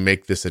did you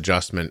make this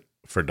adjustment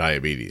for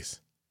diabetes?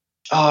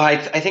 Oh, I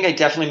think I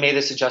definitely made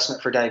this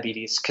adjustment for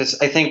diabetes, because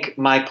I think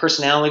my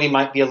personality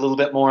might be a little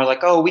bit more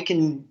like, oh, we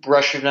can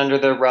brush it under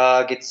the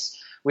rug.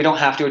 We don't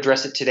have to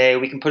address it today.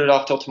 We can put it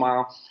off till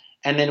tomorrow.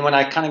 And then when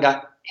I kind of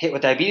got hit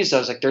with diabetes, I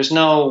was like, there's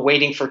no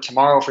waiting for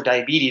tomorrow for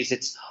diabetes.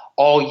 It's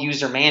all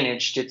user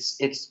managed.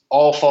 It's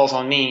all falls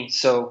on me.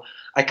 So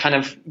I kind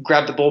of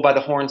grabbed the bull by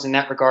the horns in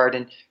that regard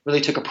and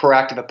really took a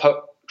proactive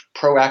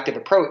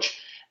approach.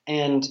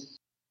 And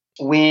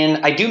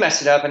when I do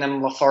mess it up and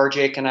I'm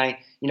lethargic and I,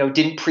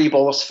 didn't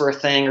pre-bolus for a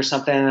thing or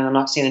something and I'm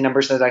not seeing the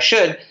numbers that I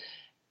should,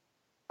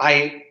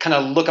 I kind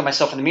of look at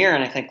myself in the mirror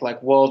and I think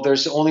like, well,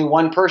 there's only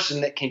one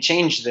person that can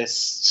change this.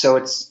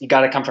 So you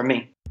got to come from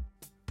me.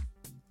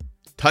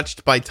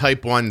 Touched by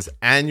Type 1's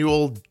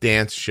annual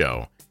dance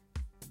show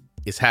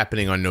is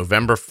happening on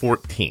November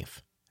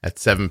 14th at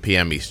 7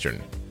 p.m.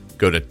 Eastern.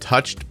 Go to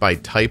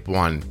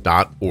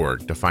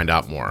touchedbytype1.org to find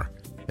out more.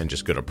 Then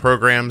just go to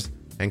programs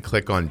and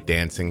click on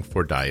Dancing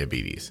for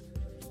Diabetes.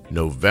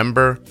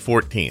 November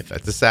 14th,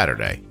 that's a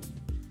Saturday,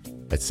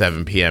 at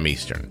 7 p.m.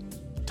 Eastern.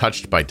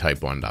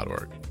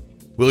 Touchedbytype1.org.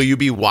 Will you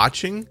be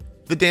watching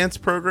the dance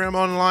program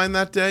online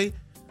that day?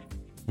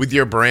 With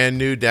your brand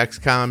new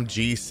Dexcom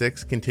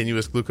G6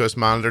 continuous glucose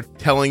monitor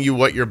telling you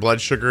what your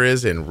blood sugar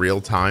is in real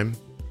time,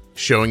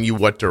 showing you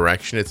what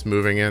direction it's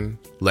moving in,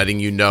 letting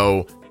you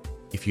know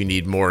if you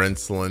need more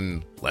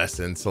insulin,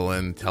 less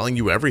insulin, telling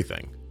you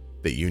everything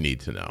that you need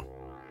to know.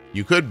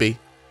 You could be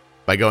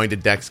by going to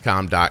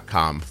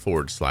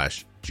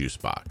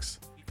Dexcom.com/juicebox.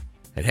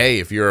 And hey,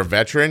 if you're a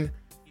veteran,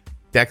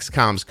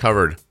 Dexcom's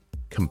covered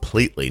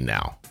completely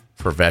now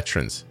for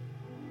veterans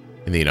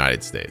in the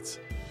United States.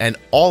 And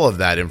all of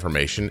that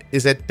information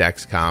is at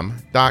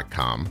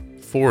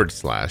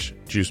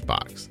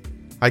Dexcom.com/juicebox.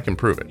 I can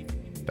prove it.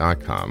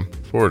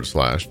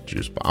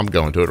 .com/juicebox. I'm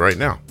going to it right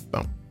now.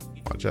 Boom.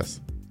 Watch this.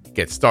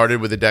 Get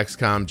started with the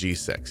Dexcom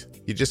G6.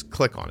 You just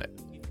click on it.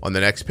 On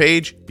the next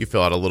page, you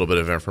fill out a little bit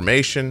of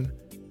information.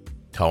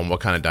 Tell them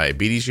what kind of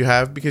diabetes you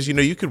have, because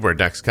you could wear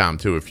Dexcom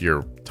too if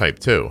you're type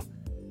 2.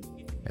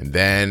 And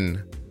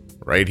then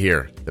right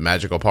here, the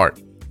magical part,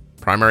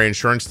 primary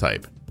insurance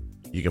type.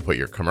 You can put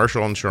your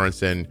commercial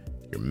insurance in,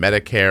 your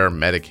Medicare,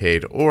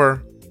 Medicaid,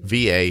 or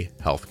VA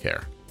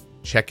healthcare.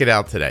 Check it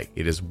out today.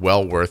 It is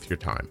well worth your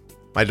time.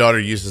 My daughter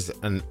uses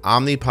an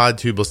Omnipod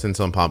tubeless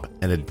insulin pump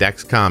and a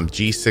Dexcom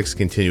G6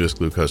 continuous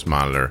glucose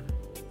monitor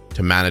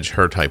to manage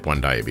her type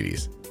 1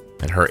 diabetes.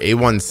 And her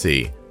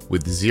A1C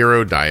with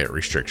 0 diet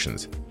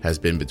restrictions has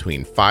been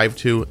between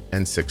 5.2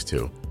 and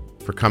 6.2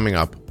 for coming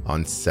up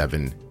on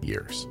 7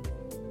 years.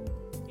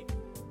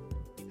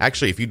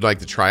 Actually, if you'd like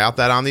to try out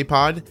that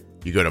Omnipod,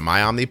 you go to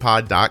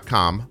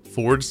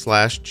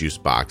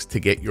myomnipod.com/juicebox to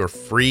get your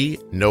free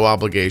no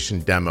obligation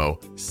demo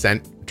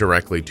sent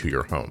directly to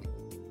your home.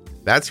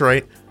 That's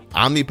right.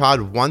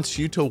 Omnipod wants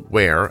you to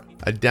wear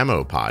a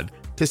demo pod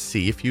to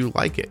see if you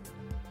like it.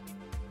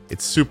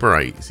 It's super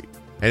easy,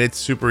 and it's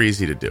super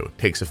easy to do. It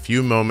takes a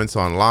few moments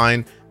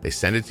online. They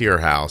send it to your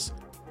house.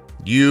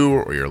 You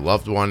or your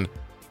loved one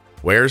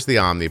wears the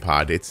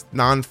Omnipod. It's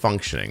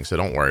non-functioning, so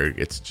don't worry.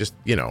 It's just,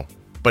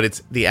 but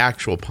it's the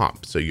actual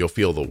pump. So you'll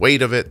feel the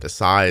weight of it, the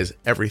size,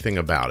 everything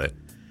about it.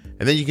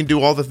 And then you can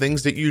do all the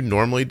things that you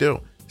normally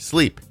do.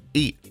 Sleep,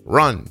 eat,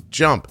 run,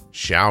 jump,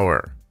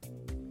 shower.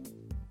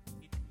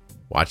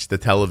 Watch the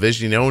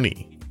television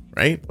only,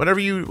 right?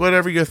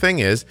 Whatever your thing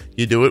is,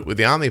 you do it with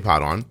the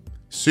Omnipod on.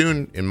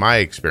 Soon, in my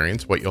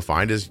experience, what you'll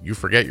find is you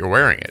forget you're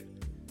wearing it.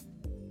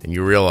 And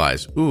you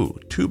realize, ooh,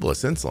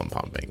 tubeless insulin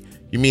pumping.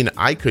 You mean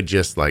I could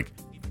just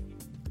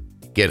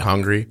get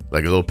hungry,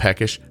 like a little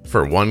peckish,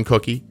 for one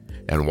cookie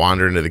and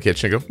wander into the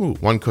kitchen and go, ooh,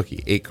 one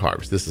cookie, 8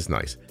 carbs. This is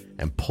nice.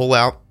 And pull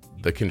out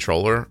the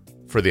controller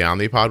for the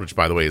Omnipod, which,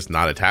 by the way, is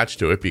not attached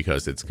to it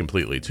because it's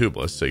completely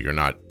tubeless, so you're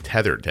not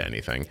tethered to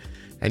anything.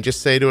 And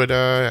just say to it,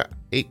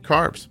 8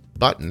 carbs,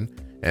 button,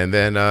 and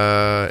then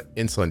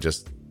insulin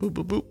just boop,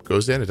 boop, boop,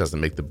 goes in. It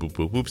doesn't make the boop,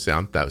 boop, boop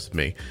sound. That was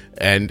me.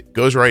 And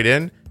goes right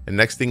in, and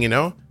next thing you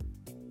know,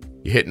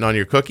 you're hitting on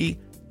your cookie.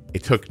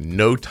 It took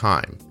no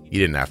time. You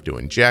didn't have to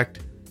inject.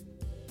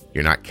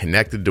 You're not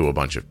connected to a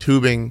bunch of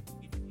tubing.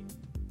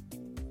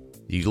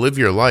 You live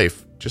your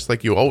life just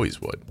like you always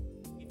would.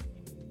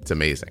 It's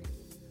amazing.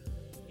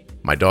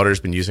 My daughter's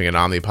been using an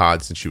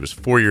Omnipod since she was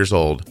 4 years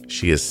old.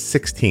 She is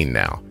 16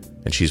 now,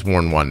 and she's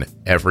worn one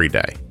every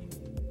day.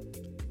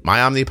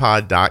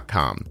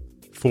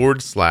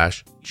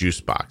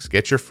 myomnipod.com/juicebox.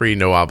 Get your free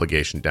no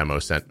obligation demo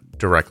sent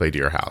directly to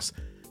your house.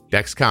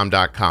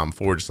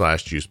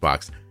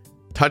 Dexcom.com/juicebox.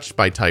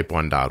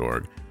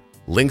 Touchedbytype1.org.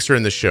 Links are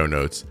in the show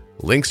notes.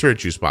 Links are at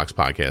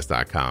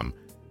juiceboxpodcast.com.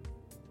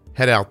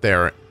 Head out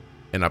there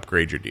and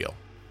upgrade your deal.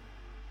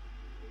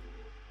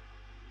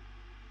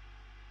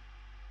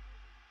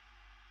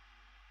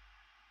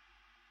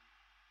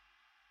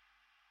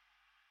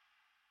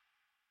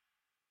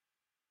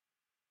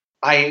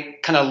 I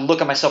kind of look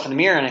at myself in the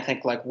mirror and I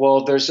think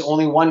well, there's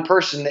only one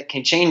person that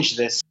can change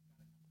this.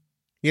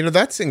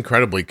 That's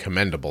incredibly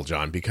commendable,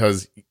 John,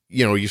 because,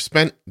 you've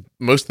spent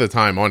most of the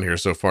time on here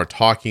so far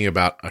talking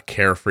about a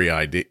carefree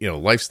idea,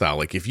 lifestyle.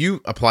 Like if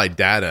you apply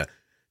data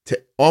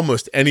to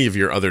almost any of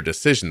your other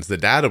decisions, the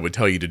data would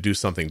tell you to do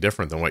something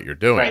different than what you're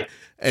doing.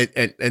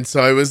 Right. And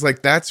so I was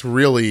like, that's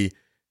really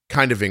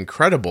kind of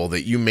incredible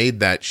that you made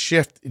that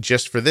shift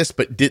just for this,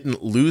 but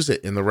didn't lose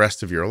it in the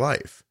rest of your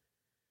life.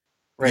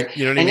 Right.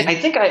 You know what I mean? I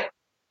think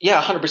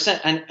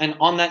 100%. And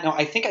on that note,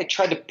 I think I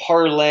tried to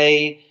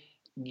parlay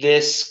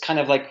this kind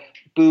of like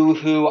boo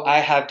hoo, I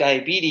have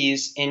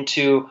diabetes,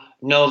 into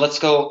no, let's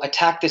go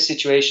attack this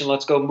situation.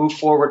 Let's go move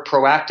forward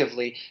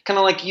proactively. Kind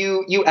of like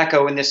you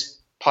echo in this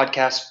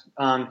podcast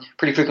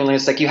pretty frequently.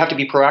 It's like you have to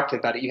be proactive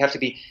about it. You have to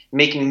be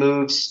making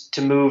moves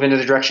to move into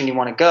the direction you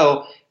want to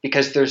go,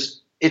 because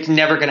it's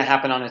never going to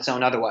happen on its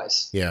own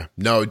otherwise. Yeah.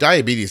 No,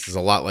 diabetes is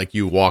a lot like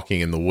you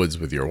walking in the woods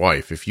with your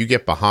wife. If you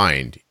get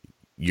behind,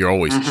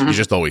 you're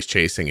just always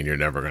chasing and you're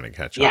never going to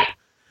catch up.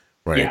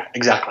 Right. Yeah,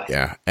 exactly.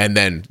 Yeah. And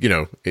then,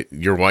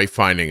 your wife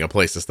finding a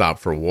place to stop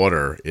for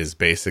water is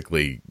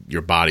basically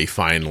your body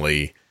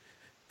finally,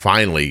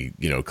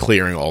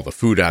 clearing all the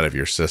food out of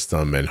your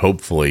system, and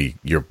hopefully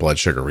your blood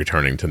sugar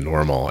returning to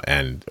normal,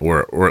 and,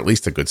 or at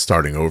least a good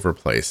starting over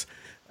place.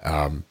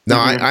 Now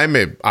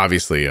I'm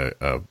obviously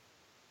a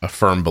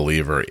firm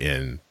believer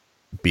in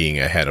being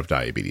ahead of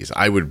diabetes.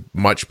 I would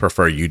much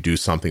prefer you do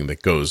something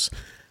that goes,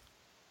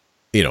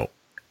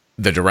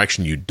 the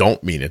direction you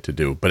don't mean it to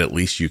do, but at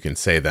least you can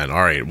say then,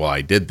 all right, well,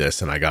 I did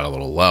this and I got a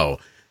little low.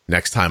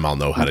 Next time I'll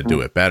know how to do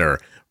it better,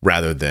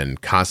 rather than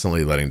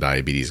constantly letting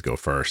diabetes go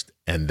first.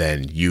 And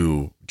then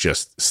you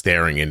just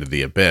staring into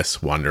the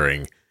abyss,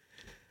 wondering,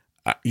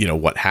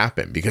 what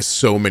happened, because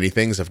so many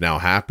things have now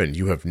happened.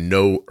 You have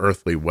no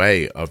earthly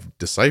way of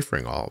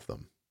deciphering all of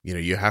them.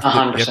 You have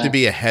to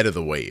be ahead of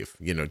the wave,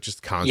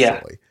 just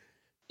constantly.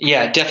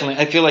 Yeah, definitely.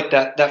 I feel like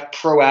that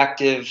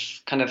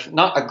proactive, kind of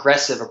not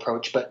aggressive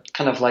approach, but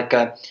kind of like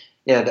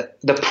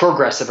the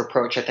progressive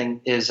approach, I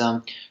think, is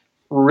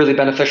really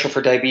beneficial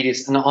for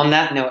diabetes. And on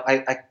that note,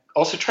 I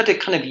also try to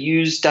kind of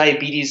use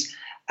diabetes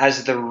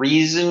as the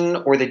reason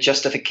or the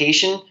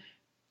justification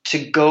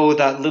to go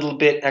that little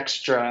bit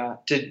extra.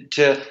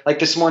 To like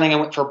this morning, I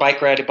went for a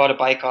bike ride. I bought a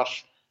bike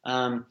off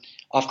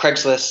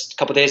Craigslist a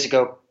couple of days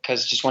ago,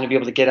 because I just want to be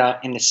able to get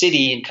out in the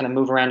city and kind of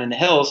move around in the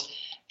hills.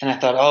 And I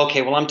thought, oh,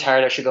 okay, well, I'm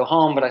tired. I should go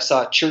home. But I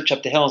saw a church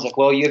up the hill. I was like,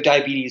 well, you have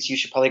diabetes. You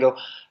should probably go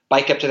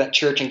bike up to that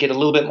church and get a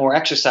little bit more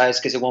exercise,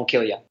 because it won't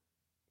kill you.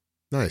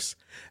 Nice.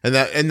 And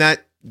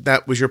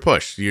that was your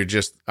push. You're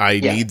just, I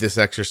need this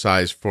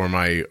exercise for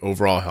my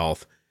overall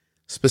health,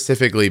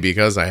 specifically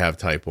because I have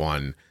type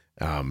 1.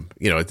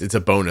 It's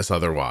a bonus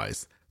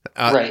otherwise.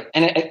 Right.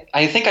 And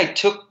I think I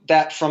took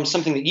that from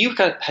something that you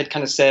had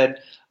kind of said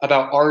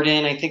about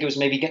Arden. I think it was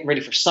maybe getting ready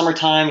for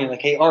summertime. You're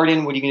like, hey,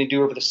 Arden, what are you going to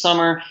do over the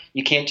summer?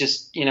 You can't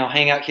just,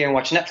 hang out here and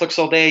watch Netflix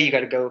all day. You got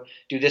to go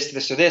do this,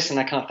 this, or this. And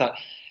I kind of thought,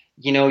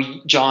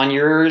 John,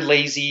 you're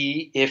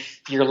lazy if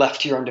you're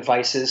left to your own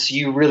devices. So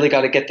you really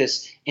got to get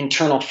this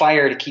internal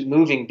fire to keep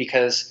moving,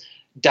 because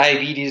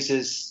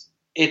diabetes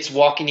it's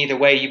walking either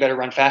way. You better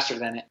run faster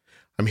than it.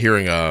 I'm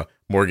hearing a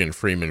Morgan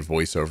Freeman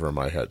voiceover in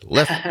my head.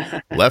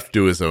 Left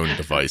to his own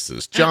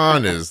devices.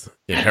 John is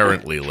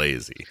inherently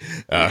lazy.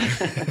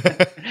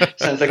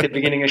 Sounds like the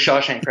beginning of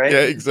Shawshank, right?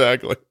 Yeah,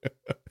 exactly.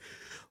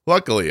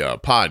 Luckily, a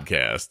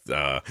podcast.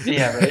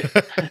 Yeah,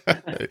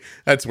 right.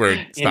 That's where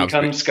it stops.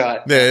 In comes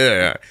Scott.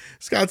 Yeah.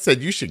 Scott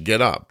said you should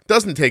get up.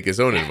 Doesn't take his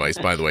own advice,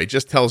 by the way.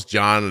 Just tells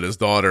John and his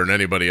daughter and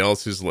anybody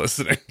else who's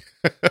listening.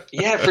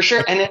 Yeah, for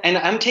sure. And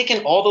I'm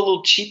taking all the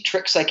little cheap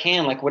tricks I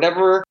can, like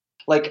whatever.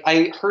 Like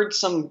I heard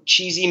some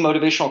cheesy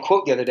motivational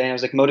quote the other day. And I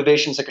was like,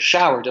 motivation's like a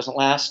shower. It doesn't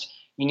last.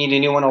 You need a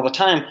new one all the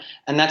time.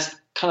 And that's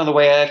kind of the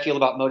way I feel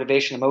about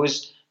motivation. I'm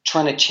always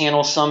trying to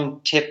channel some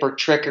tip or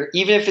trick, or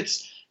even if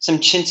it's some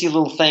chintzy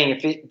little thing,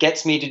 if it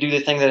gets me to do the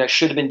thing that I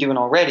should have been doing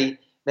already,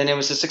 then it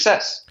was a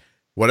success.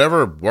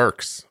 Whatever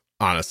works,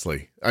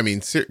 honestly. I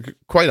mean,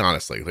 quite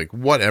honestly, like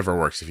whatever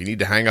works. If you need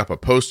to hang up a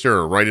poster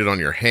or write it on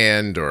your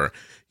hand, or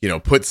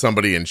put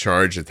somebody in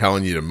charge of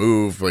telling you to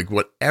move, like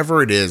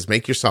whatever it is,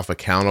 make yourself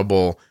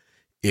accountable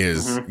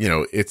is,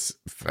 it's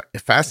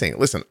fascinating.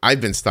 Listen,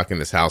 I've been stuck in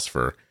this house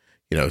for,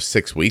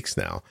 6 weeks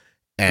now.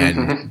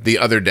 And the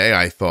other day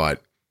I thought,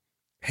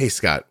 hey,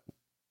 Scott,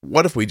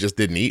 what if we just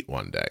didn't eat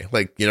one day?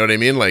 Like, you know what I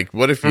mean? Like,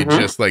 what if you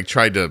just like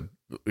tried to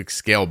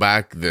scale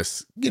back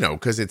this,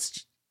 cause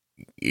it's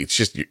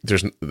just,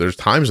 there's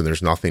times when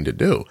there's nothing to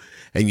do,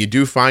 and you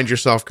do find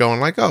yourself going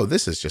like, oh,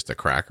 this is just a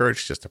cracker.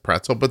 It's just a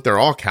pretzel, but they're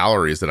all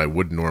calories that I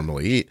wouldn't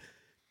normally eat.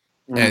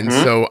 And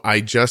so I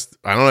don't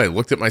know. I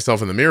looked at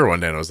myself in the mirror one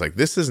day and I was like,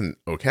 this isn't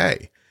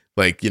okay.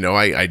 Like,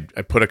 I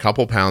put a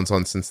couple pounds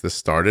on since this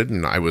started,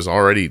 and I was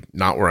already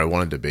not where I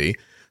wanted to be.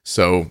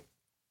 So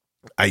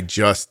I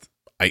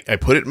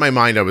put it in my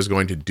mind I was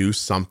going to do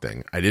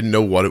something. I didn't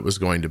know what it was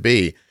going to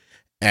be.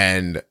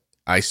 And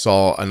I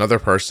saw another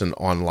person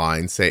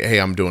online say, hey,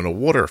 I'm doing a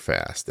water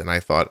fast. And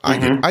I thought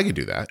I could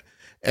do that.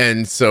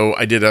 And so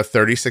I did a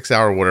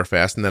 36-hour water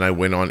fast, and then I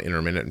went on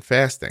intermittent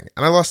fasting,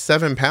 and I lost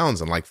 7 pounds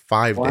in like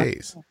 5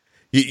 days.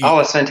 Oh,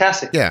 that's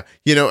fantastic. Yeah.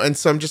 And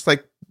so I'm just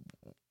like,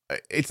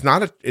 it's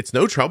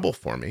no trouble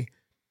for me.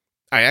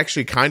 I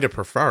actually kind of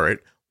prefer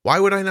it. Why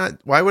would I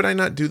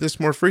not do this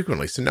more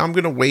frequently? So now I'm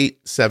going to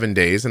wait 7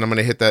 days, and I'm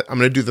going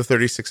to do the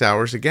 36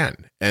 hours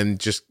again, and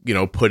just,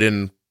 put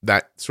in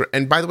that.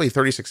 And by the way,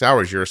 36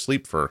 hours, you're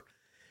asleep for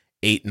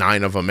 8,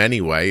 9 of them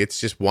anyway.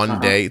 It's just one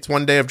day. It's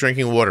one day of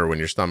drinking water when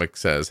your stomach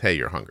says, hey,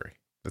 you're hungry.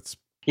 That's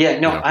Yeah,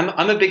 no, You know?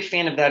 I'm a big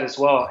fan of that as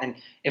well. And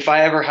if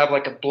I ever have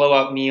like a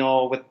blowout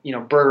meal with,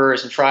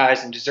 burgers and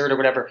fries and dessert or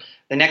whatever,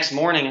 the next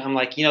morning I'm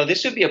like,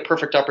 this would be a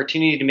perfect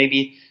opportunity to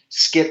maybe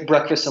skip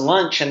breakfast and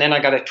lunch, and then I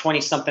got a 20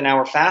 something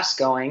hour fast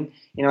going.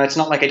 It's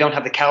not like I don't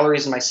have the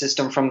calories in my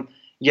system from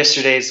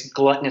yesterday's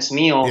gluttonous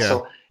meal. Yeah.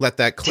 So Let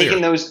that clear.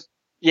 taking those,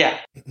 yeah,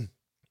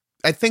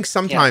 I think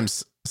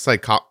sometimes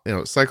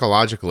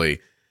psychologically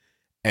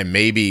and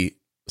maybe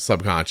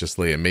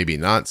subconsciously and maybe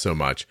not so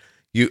much,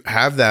 you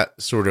have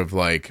that sort of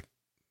like,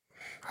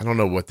 I don't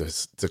know what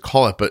to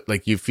call it, but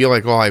like you feel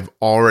like, oh, I've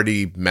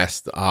already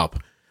messed up.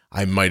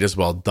 I might as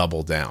well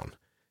double down.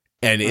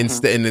 And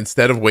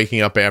instead of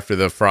waking up after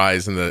the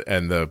fries and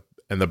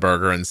the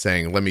burger and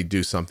saying, let me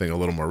do something a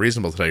little more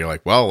reasonable today, you're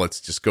like, well, let's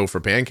just go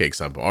for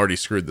pancakes. I've already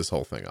screwed this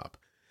whole thing up.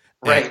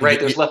 Right.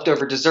 There's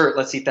leftover dessert.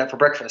 Let's eat that for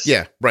breakfast.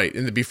 Yeah, right.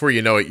 And before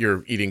you know it,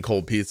 you're eating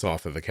cold pizza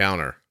off of the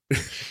counter.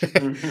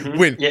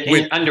 In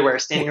your underwear,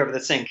 standing over the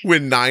sink.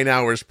 When 9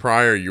 hours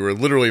prior, you were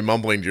literally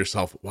mumbling to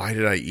yourself, "Why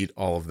did I eat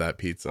all of that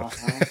pizza?"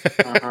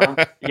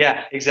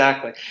 Yeah,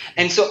 exactly.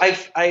 And so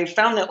I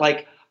found that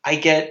like I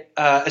get,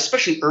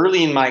 especially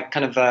early in my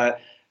kind of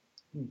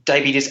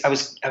diabetes,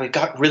 I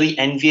got really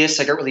envious.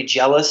 I got really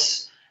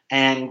jealous,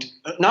 and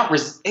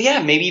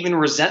maybe even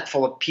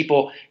resentful of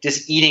people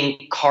just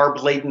eating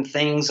carb laden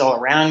things all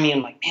around me.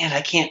 I'm like, man,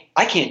 I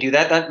can't do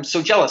that. I'm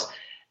so jealous.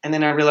 And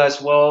then I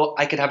realized, well,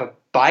 I could have a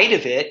bite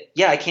of it.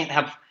 Yeah, I can't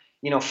have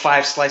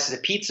 5 slices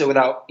of pizza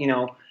without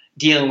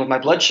dealing with my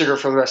blood sugar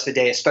for the rest of the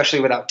day, especially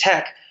without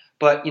tech.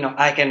 But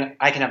I can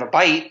have a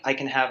bite. I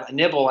can have a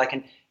nibble. I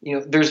can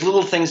there's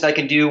little things that I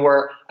can do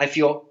where I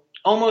feel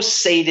almost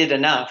sated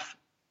enough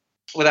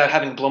without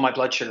having to blow my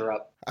blood sugar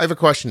up. I have a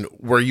question.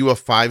 Were you a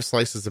 5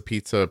 slices of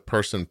pizza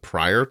person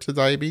prior to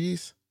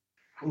diabetes?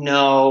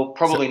 No,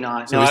 probably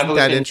not. So no, isn't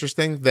that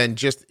interesting? Then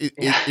just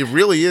it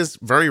really is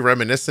very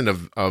reminiscent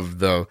of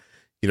the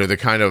the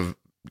kind of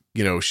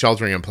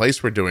sheltering in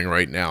place we're doing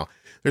right now.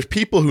 There's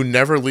people who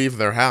never leave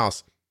their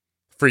house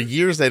for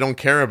years. They don't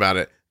care about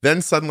it.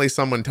 Then suddenly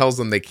someone tells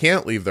them they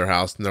can't leave their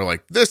house, and they're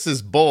like, "This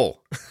is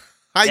bull."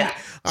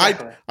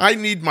 Exactly. I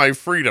need my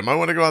freedom. I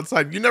want to go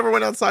outside. You never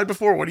went outside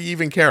before. What do you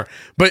even care?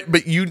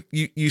 But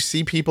you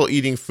see people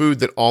eating food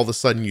that all of a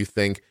sudden you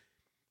think,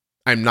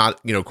 I'm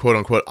not, quote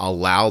unquote,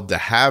 allowed to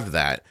have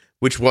that,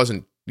 which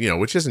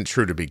isn't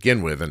true to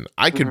begin with. And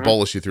I could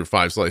bolus you through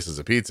 5 slices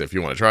of pizza if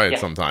you want to try it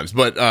sometimes.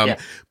 But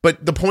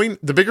but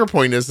the bigger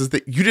point is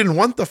that you didn't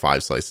want the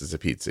 5 slices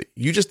of pizza.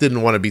 You just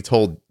didn't want to be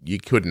told you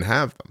couldn't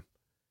have them.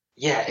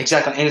 Yeah,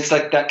 exactly. And it's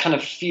like that kind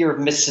of fear of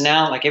missing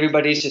out. Like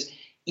everybody's just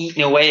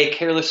eating away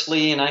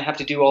carelessly, and I have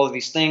to do all of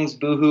these things.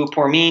 Boo-hoo,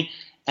 poor me.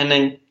 And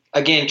then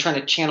again, trying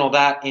to channel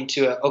that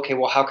into okay,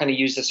 well, how can I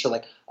use this for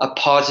like a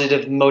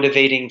positive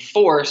motivating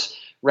force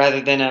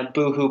rather than a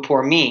boo-hoo,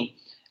 poor me?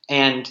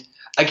 And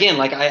again,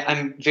 like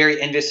I'm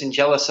very envious and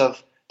jealous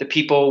of the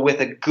people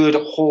with a good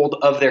hold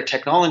of their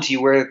technology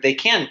where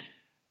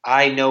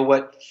I know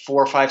what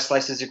 4 or 5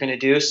 slices are going to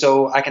do,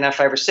 so I can have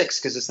 5 or 6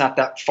 because it's not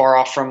that far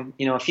off from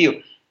a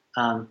few.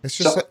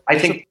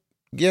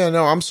 Yeah,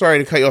 no, I'm sorry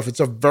to cut you off. It's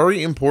a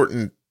very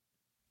important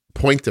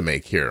point to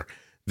make here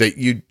that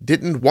you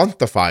didn't want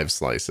the 5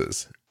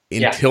 slices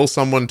until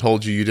someone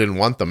told you didn't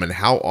want them. And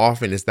how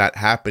often is that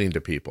happening to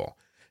people?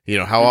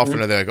 How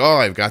often are they like, oh,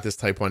 I've got this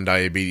type 1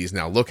 diabetes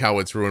now. Look how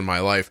it's ruined my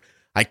life.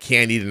 I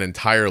can't eat an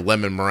entire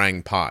lemon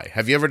meringue pie.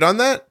 Have you ever done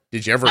that?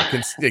 Did you ever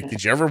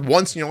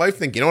once in your life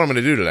think, you know what I'm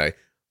going to do today?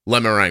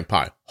 Lemon meringue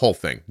pie, whole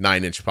thing,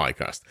 9-inch pie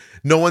crust.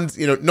 No one's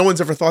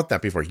ever thought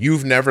that before.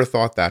 You've never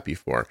thought that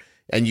before.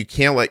 And you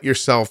can't let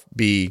yourself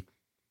be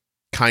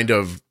kind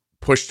of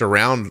pushed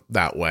around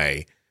that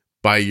way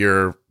by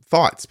your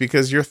thoughts,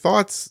 because your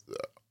thoughts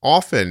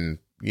often,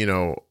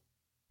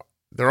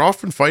 they're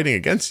often fighting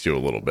against you a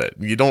little bit.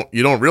 You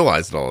don't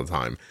realize it all the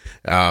time.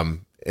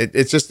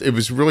 It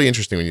was really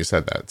interesting when you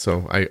said that.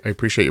 So I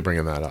appreciate you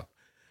bringing that up.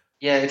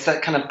 Yeah. It's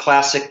that kind of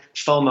classic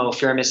FOMO,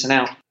 fear of missing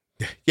out.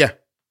 Yeah.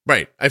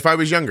 Right. If I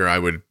was younger, I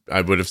would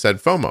have said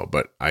FOMO,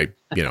 but I'd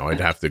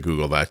have to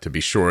Google that to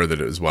be sure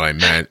that it was what I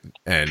meant.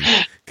 And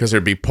because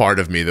there'd be part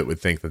of me that would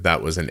think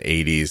that was an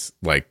 80s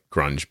like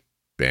grunge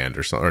band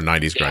or something, or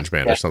 90s grunge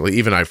band or something.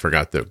 Even I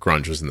forgot that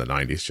grunge was in the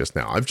 90s just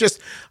now.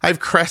 I've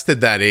crested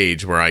that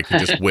age where I can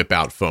just whip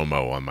out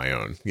FOMO on my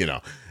own,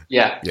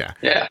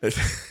 Yeah.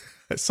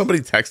 Somebody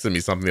texted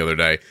me something the other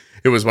day.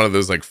 It was one of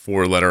those like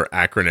 4-letter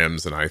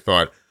acronyms. And I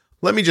thought,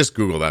 let me just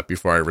Google that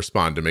before I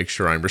respond to make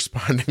sure I'm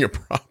responding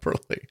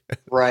properly.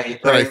 Right.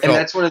 And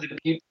that's one of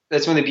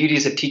the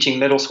beauties of teaching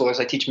middle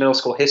schoolers. I teach middle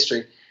school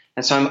history,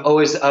 and so I'm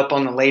always up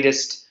on the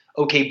latest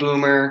 "Okay,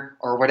 Boomer"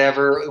 or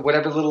whatever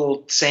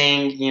little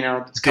saying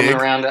that's coming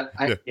around.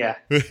 Yeah.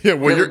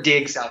 Well,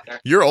 digs out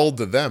there. You're old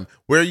to them.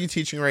 Where are you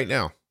teaching right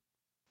now?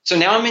 So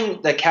now I'm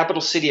in the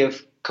capital city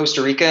of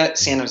Costa Rica,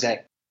 San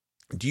Jose.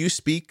 Do you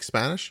speak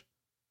Spanish?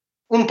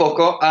 Un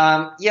poco.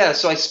 Yeah.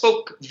 So I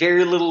spoke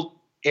very little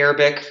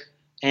Arabic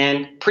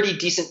and pretty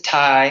decent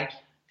Thai,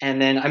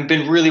 and then I've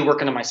been really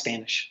working on my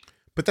Spanish.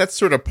 But that's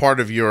sort of part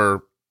of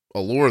your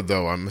allure,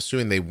 though. I'm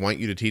assuming they want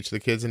you to teach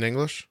the kids in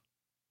English?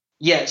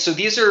 Yeah, so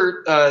these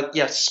are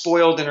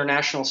spoiled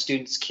international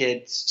students'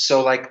 kids.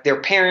 So like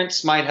their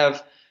parents might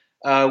have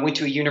went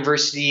to a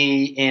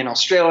university in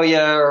Australia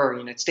or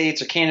United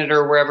States or Canada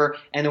or wherever,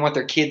 and they want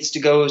their kids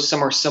to go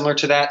somewhere similar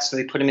to that. So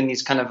they put them in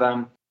these kind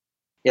of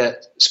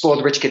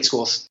spoiled rich kid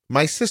schools.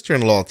 My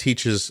sister-in-law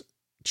teaches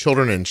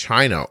children in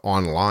China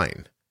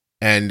online,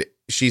 and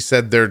she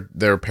said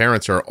their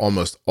parents are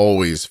almost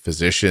always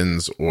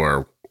physicians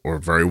or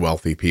very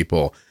wealthy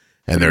people,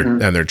 and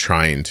they're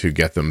trying to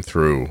get them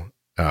through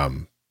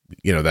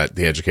that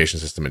the education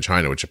system in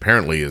China, which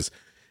apparently is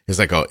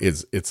like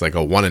it's like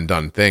a one and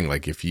done thing.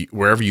 Like if you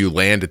wherever you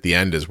land at the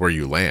end is where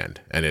you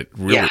land, and it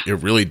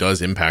really does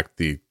impact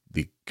the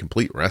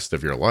complete rest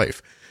of your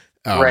life.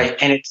 Right,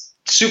 and it's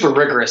super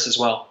rigorous as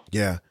well.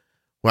 Yeah.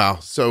 Wow.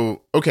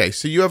 So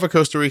you have a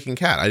Costa Rican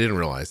cat. I didn't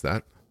realize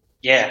that.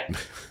 Yeah.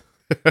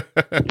 We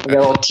got a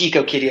little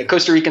Tico kitty.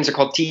 Costa Ricans are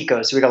called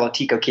Ticos, so we got a little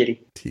Tico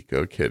kitty.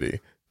 Tico kitty.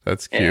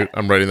 That's cute. Yeah.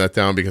 I'm writing that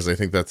down because I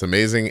think that's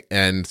amazing.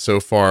 And so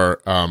far,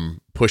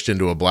 Pushed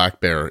into a Black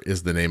Bear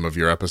is the name of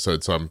your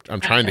episode. So I'm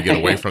trying to get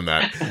away from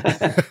that.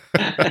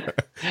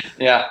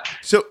 Yeah.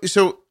 So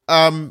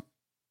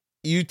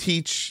you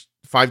teach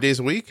 5 days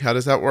a week? How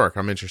does that work?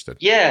 I'm interested.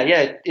 Yeah.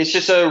 It's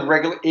just a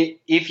regular.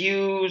 If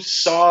you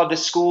saw the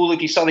school,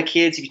 if you saw the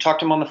kids, if you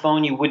talked to them on the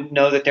phone, you wouldn't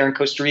know that they're in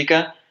Costa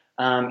Rica.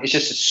 It's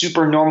just a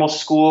super normal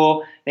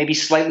school, maybe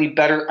slightly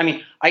better. I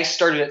mean, I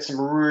started at some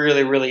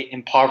really, really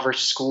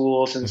impoverished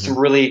schools and some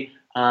really,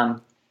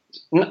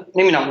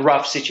 maybe not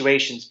rough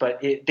situations, but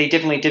they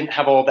definitely didn't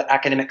have all the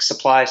academic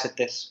supplies that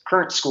this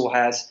current school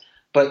has.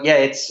 But yeah,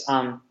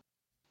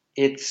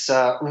 it's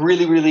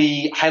really,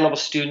 really high level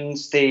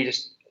students. They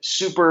just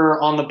super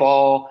on the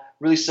ball,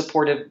 really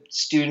supportive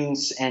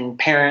students and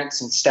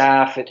parents and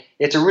staff.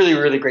 It's a really,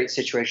 really great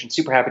situation.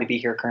 Super happy to be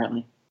here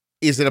currently.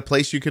 Is it a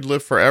place you could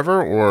live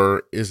forever,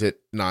 or is it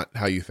not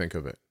how you think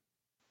of it?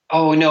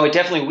 Oh, no,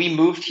 we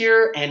moved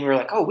here and we were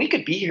like, oh, we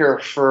could be here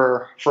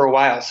for a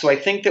while. So I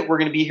think that we're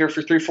going to be here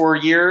for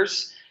 3-4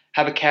 years,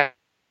 have a cat,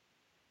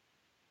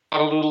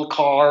 a little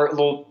car, a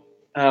little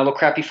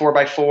crappy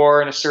 4x4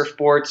 and a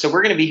surfboard. So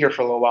we're going to be here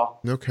for a little while.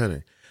 No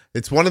kidding.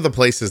 It's one of the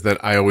places that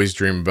I always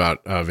dream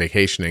about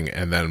vacationing.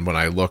 And then when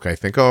I look, I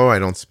think, oh, I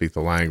don't speak the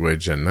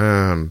language. And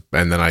then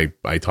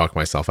I talk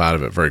myself out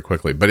of it very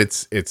quickly. But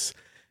is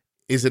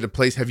it a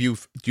place? Do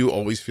you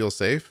always feel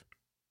safe?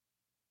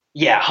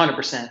 Yeah,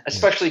 100%.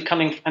 Especially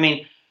growing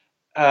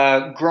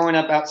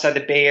up outside the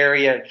Bay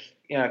Area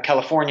of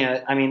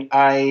California. I mean,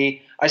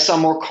 I saw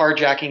more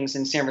carjackings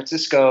in San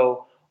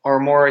Francisco or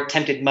more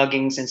attempted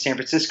muggings in San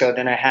Francisco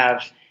than I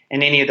have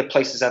in any of the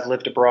places I've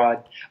lived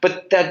abroad.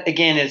 But that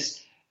again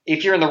is,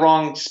 if you're in the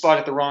wrong spot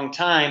at the wrong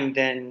time,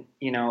 then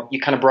you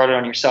kind of brought it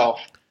on yourself.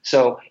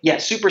 So yeah,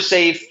 super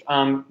safe,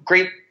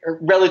 great,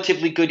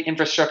 relatively good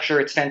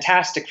infrastructure. It's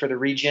fantastic for the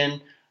region.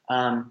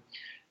 The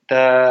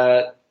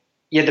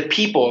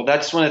people,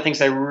 that's one of the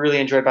things I really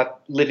enjoy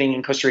about living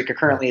in Costa Rica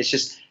currently. Is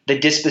just the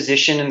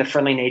disposition and the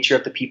friendly nature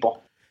of the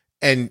people.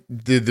 And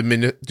do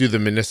the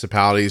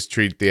municipalities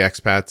treat the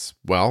expats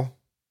well?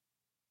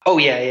 Oh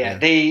yeah.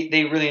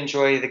 They really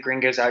enjoy the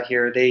gringos out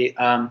here.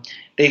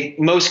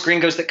 Most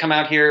gringos that come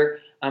out here,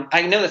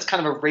 I know that's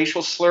kind of a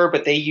racial slur,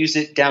 but they use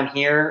it down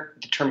here,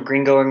 the term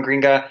gringo and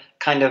gringa,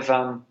 kind of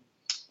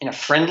in a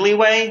friendly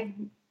way,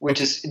 which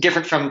is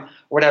different from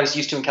what I was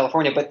used to in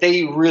California. But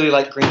they really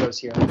like gringos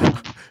here.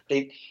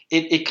 It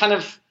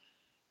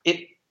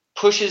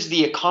pushes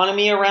the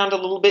economy around a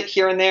little bit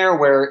here and there,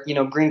 where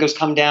gringos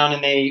come down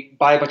and they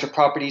buy a bunch of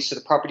properties, so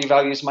the property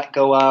values might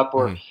go up,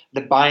 or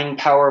the buying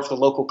power of the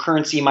local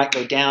currency might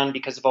go down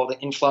because of all the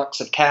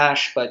influx of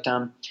cash. But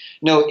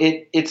no,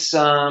 it's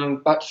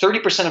about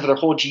 30% of their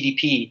whole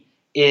GDP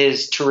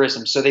is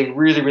tourism, so they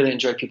really, really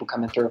enjoy people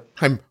coming through.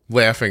 I'm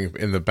laughing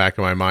in the back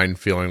of my mind,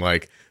 feeling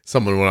like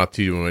someone went up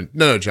to you and went,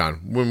 no, John,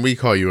 when we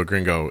call you a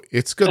gringo,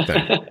 it's a good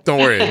thing. Don't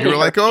worry. You were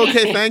like, oh,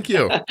 okay, thank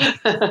you.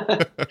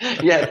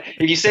 Yeah,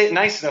 if you say it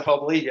nice enough, I'll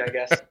believe you, I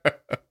guess.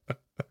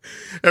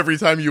 Every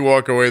time you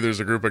walk away,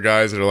 there's a group of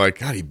guys that are like,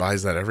 God, he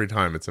buys that every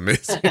time. It's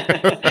amazing.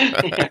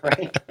 Yeah,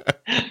 right.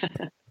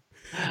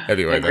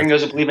 Anyway,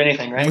 gringos will believe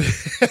anything, right?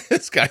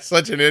 This guy's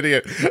such an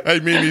idiot. I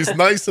mean, he's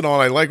nice and all.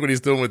 I like what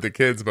he's doing with the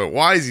kids, but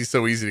why is he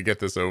so easy to get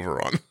this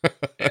over on?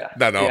 Yeah.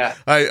 No. Yeah.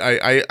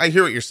 I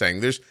hear what you're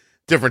saying. There's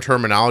different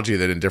terminology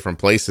that in different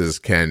places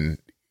can,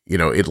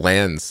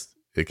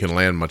 it can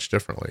land much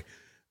differently.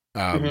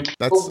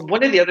 That's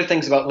one of the other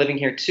things about living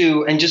here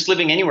too, and just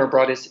living anywhere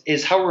abroad,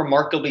 is how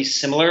remarkably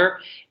similar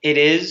it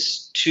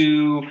is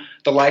to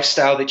the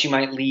lifestyle that you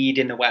might lead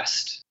in the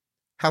West.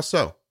 How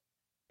so?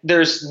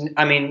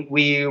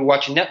 We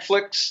watch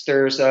Netflix.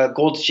 There's a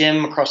Gold's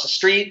Gym across the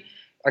street.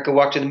 I could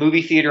walk to the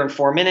movie theater in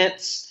 4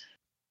 minutes.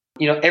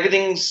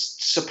 Everything's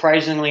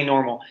surprisingly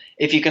normal.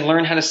 If you can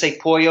learn how to say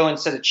pollo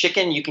instead of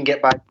chicken, you can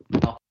get by.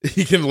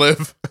 You can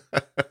live.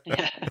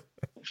 Yeah.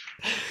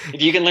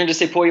 If you can learn to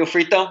say pollo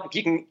frito, if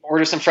you can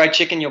order some fried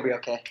chicken, you'll be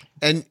okay.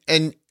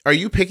 And are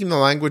you picking the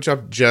language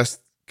up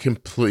just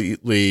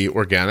completely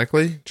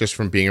organically, just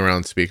from being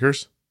around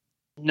speakers?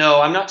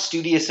 No, I'm not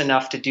studious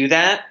enough to do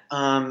that.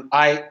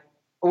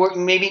 or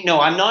maybe no,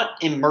 I'm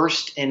not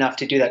immersed enough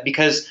to do that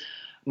because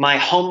my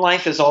home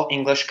life is all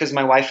English because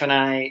my wife and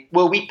I,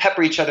 well, we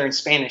pepper each other in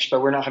Spanish,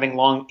 but we're not having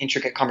long,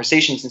 intricate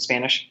conversations in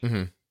Spanish.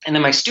 Mm-hmm. And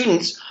then my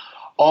students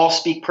all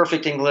speak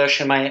perfect English,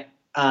 and my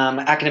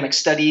academic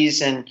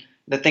studies and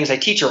the things I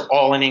teach are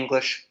all in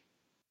English.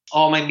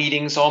 All my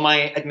meetings, all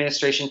my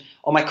administration,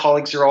 all my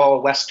colleagues are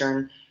all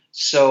Western.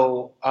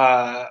 So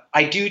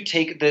I do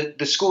take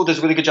the school does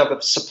a really good job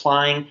of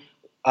supplying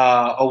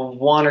a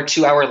 1 or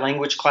 2 hour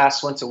language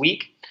class once a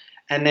week.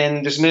 And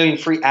then there's a million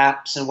free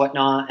apps and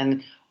whatnot,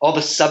 and all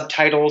the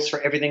subtitles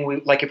for everything.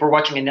 We like if we're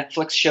watching a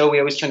Netflix show, we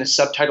always turn the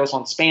subtitles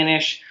on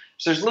Spanish.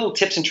 So there's little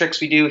tips and tricks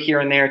we do here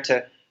and there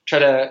to try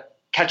to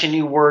catch a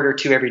new word or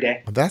two every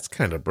day. That's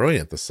kind of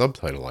brilliant, the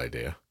subtitle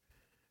idea.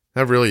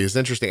 That really is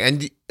interesting.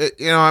 And,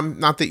 I'm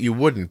not that you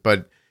wouldn't,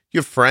 but you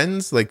have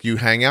friends, like you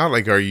hang out,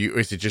 like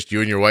is it just you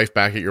and your wife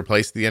back at your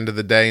place at the end of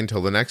the day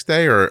until the next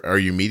day? Or are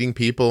you meeting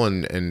people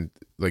and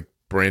like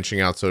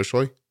branching out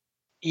socially?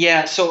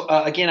 Yeah. So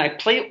again, I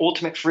play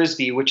Ultimate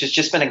Frisbee, which has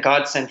just been a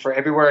godsend for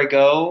everywhere I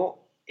go.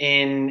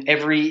 In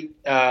every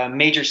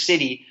major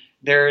city,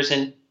 there's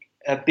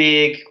a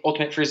big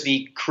Ultimate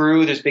Frisbee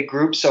crew. There's big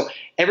groups. So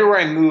everywhere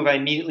I move, I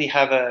immediately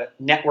have a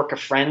network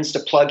of friends to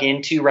plug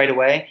into right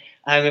away.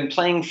 I've been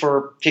playing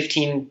for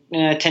 10,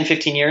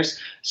 15 years.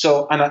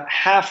 So I'm a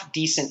half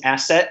decent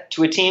asset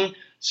to a team.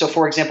 So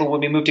for example,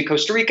 when we moved to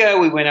Costa Rica,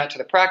 we went out to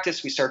the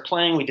practice, we started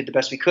playing, we did the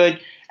best we could.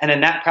 And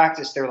then that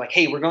practice, they were like,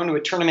 hey, we're going to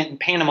a tournament in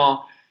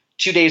Panama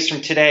 2 days from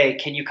today.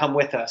 Can you come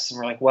with us? And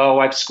we're like, well,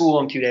 I have school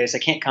in 2 days. I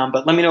can't come,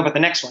 but let me know about the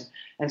next one.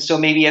 And so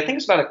maybe, I think it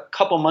was about a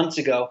couple months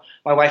ago,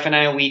 my wife and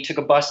I, we took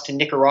a bus to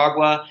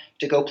Nicaragua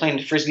to go play in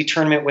the Frisbee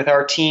tournament with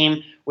our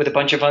team, with a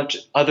bunch of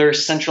other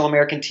Central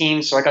American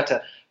teams. So I got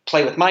to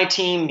play with my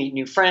team, meet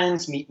new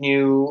friends, meet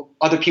new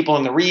other people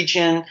in the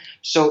region.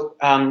 So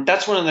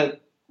that's one of the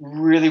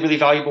really, really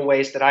valuable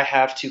ways that I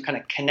have to kind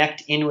of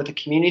connect in with the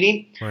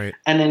community. Right.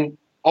 And then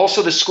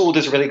also the school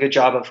does a really good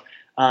job of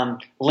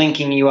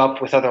linking you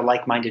up with other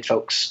like-minded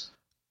folks.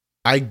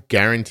 I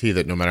guarantee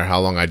that no matter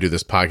how long I do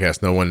this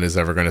podcast, no one is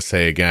ever going to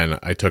say again,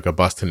 I took a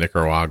bus to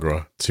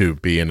Nicaragua to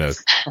be in a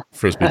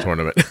Frisbee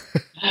tournament.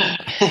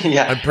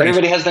 Yeah,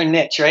 everybody has their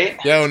niche, right?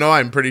 Yeah, no,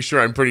 I'm pretty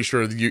sure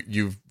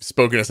you've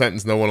spoken a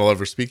sentence no one will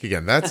ever speak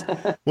again. That's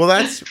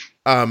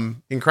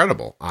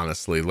incredible,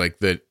 honestly. Like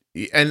that,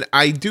 and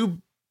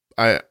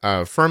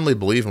I firmly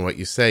believe in what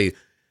you say.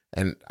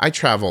 And I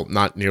travel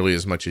not nearly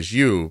as much as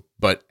you,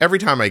 but every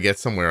time I get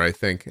somewhere, I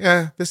think,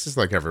 this is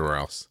like everywhere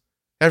else.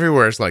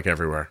 Everywhere is like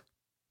everywhere,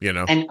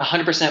 And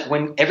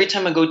 100%. Every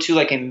time I go to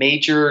like a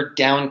major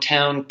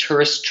downtown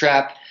tourist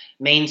trap,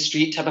 main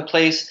street type of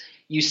place,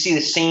 you see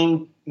the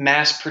same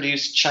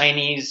mass-produced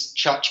Chinese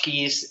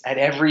tchotchkes at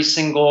every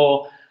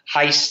single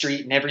high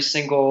street in every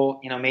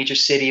single major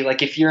city.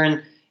 Like if you're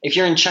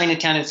in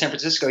Chinatown in San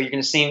Francisco, you're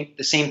going to see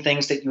the same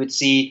things that you would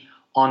see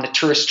on the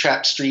tourist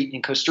trap street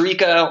in Costa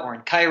Rica or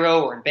in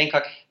Cairo or in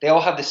Bangkok. They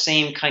all have the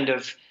same kind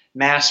of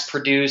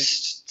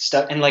mass-produced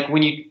stuff. And like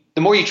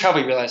the more you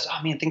travel, you realize,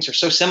 oh man, things are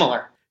so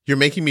similar. You're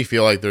making me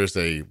feel like there's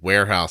a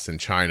warehouse in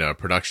China, a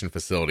production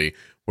facility,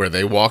 where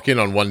they walk in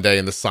on one day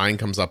and the sign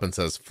comes up and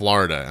says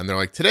Florida. And they're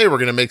like, today we're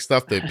going to make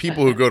stuff that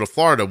people who go to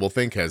Florida will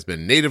think has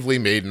been natively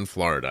made in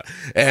Florida.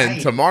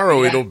 And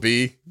tomorrow it'll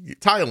be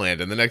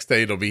Thailand. And the next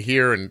day it'll be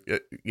here. And,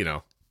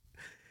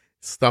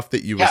 stuff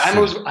that you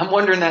I'm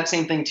wondering that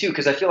same thing too,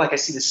 because I feel like I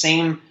see the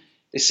same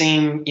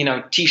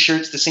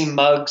T-shirts, the same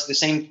mugs, the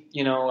same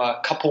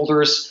cup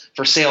holders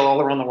for sale all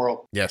around the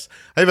world. Yes,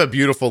 I have a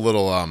beautiful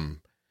little I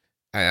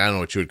don't know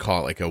what you would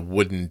call it, like a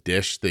wooden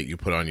dish that you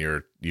put on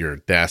your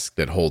desk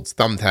that holds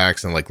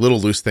thumbtacks and like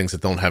little loose things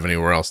that don't have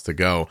anywhere else to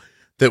go.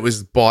 That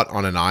was bought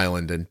on an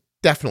island and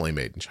definitely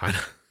made in China.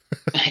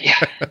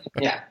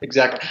 yeah,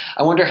 exactly.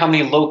 I wonder how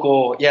many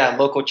local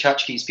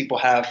tchotchkes people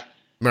have.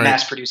 Right.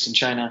 Mass-produced in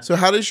China. So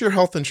how does your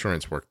health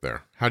insurance work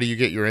there? How do you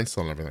get your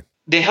insulin and everything?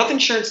 The health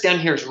insurance down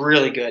here is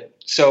really good.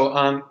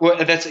 So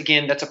that's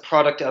a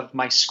product of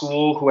my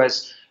school who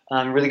has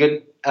really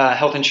good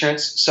health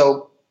insurance.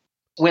 So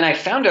when I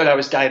found out I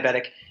was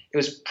diabetic, it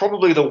was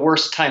probably the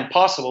worst time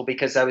possible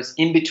because I was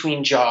in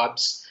between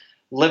jobs,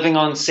 living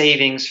on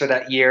savings for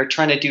that year,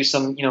 trying to do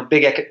some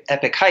big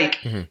epic hike.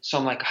 Mm-hmm. So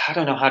I'm like, I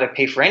don't know how to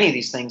pay for any of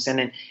these things. And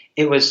then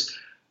it was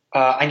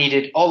I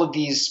needed all of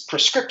these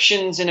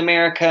prescriptions in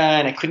America,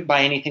 and I couldn't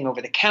buy anything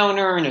over the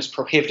counter, and it was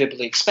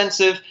prohibitively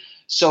expensive.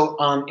 So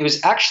it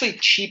was actually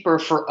cheaper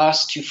for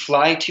us to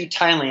fly to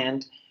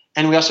Thailand,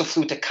 and we also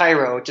flew to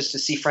Cairo just to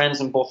see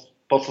friends in both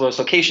of those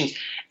locations.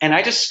 And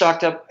I just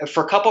stocked up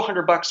for a couple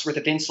 $100 worth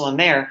of insulin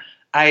there.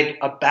 I had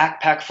a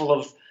backpack full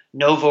of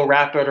Novo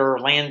Rapid or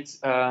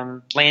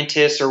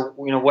Lantus or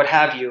what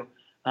have you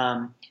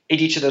at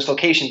each of those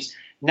locations.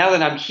 Now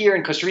that I'm here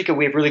in Costa Rica,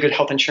 we have really good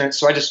health insurance,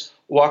 so I just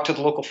walk to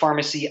the local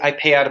pharmacy. I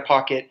pay out of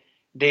pocket.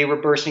 They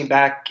reimburse me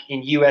back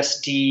in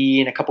USD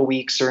in a couple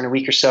weeks or in a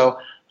week or so.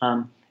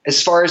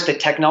 As far as the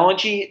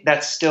technology,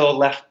 that's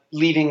still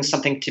leaving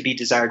something to be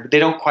desired. But they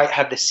don't quite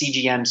have the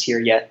CGMs here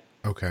yet.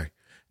 Okay.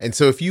 And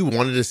so if you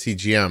wanted a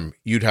CGM,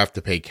 you'd have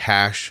to pay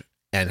cash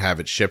and have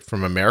it shipped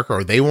from America,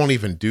 or they won't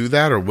even do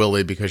that, or will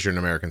they because you're an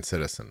American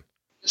citizen?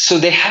 So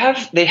they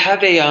have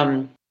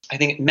a I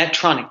think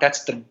Medtronic.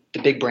 That's the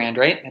big brand,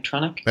 right?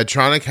 Medtronic.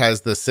 Medtronic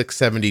has the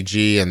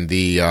 670G and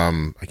the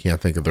I can't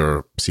think of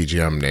their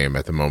CGM name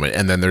at the moment.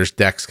 And then there's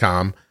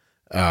Dexcom,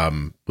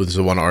 which is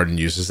the one Arden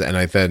uses, and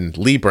then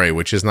Libre,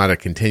 which is not a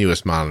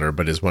continuous monitor,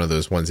 but is one of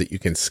those ones that you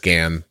can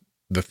scan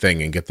the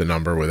thing and get the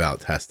number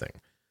without testing.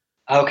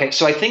 Okay,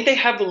 so I think they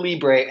have the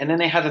Libre, and then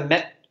they have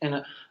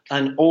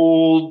an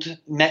old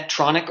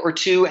Medtronic or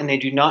two, and they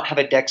do not have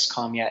a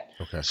Dexcom yet.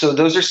 Okay. So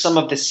those are some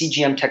of the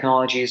CGM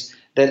technologies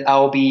that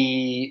I'll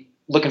be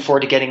looking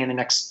forward to getting in the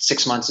next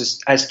 6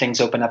 months as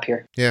things open up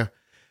here. Yeah.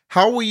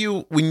 How will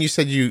you, when you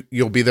said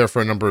you'll be there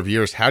for a number of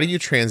years, how do you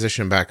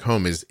transition back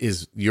home?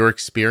 Is your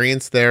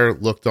experience there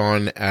looked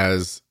on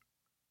as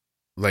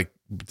like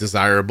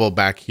desirable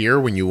back here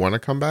when you want to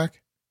come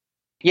back?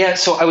 Yeah,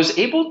 so I was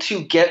able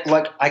to get,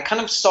 I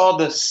kind of saw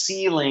the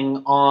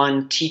ceiling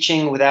on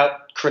teaching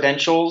without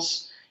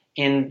credentials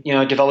in,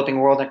 developing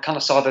world. I kind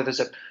of saw that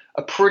there's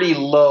a pretty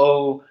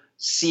low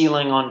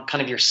ceiling on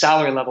kind of your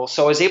salary level.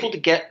 So I was able to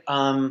get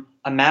a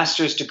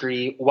master's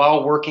degree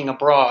while working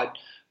abroad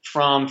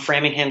from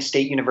Framingham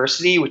State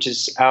University, which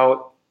is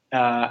out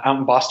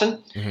in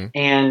Boston. Mm-hmm.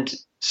 And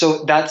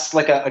so that's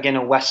like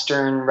a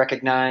Western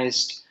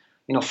recognized,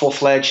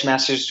 full-fledged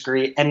master's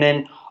degree. And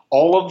then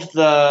all of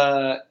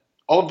the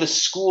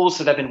schools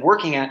that I've been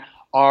working at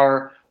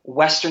are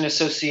Western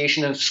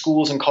Association of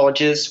Schools and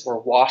Colleges,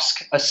 or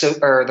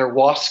WASC, or they're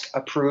WASC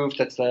approved.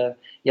 That's the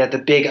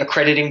big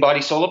accrediting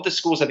body. So all of the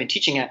schools I've been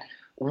teaching at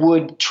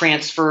would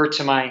transfer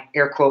to my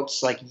air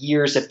quotes like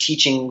years of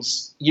teaching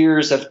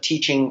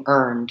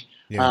earned.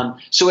 Yeah.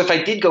 So if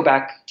I did go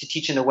back to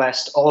teach in the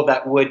West, all of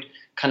that would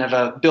kind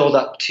of build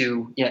up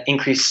to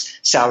increase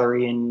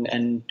salary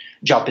and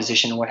job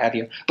position and what have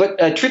you.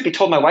 But truth be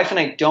told, my wife and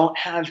I don't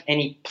have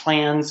any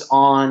plans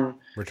on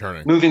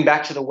returning, moving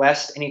back to the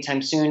West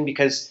anytime soon,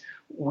 because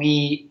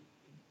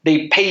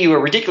they pay you a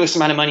ridiculous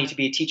amount of money to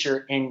be a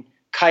teacher in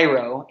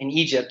Cairo in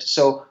Egypt.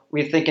 So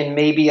we're thinking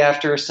maybe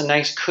after some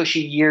nice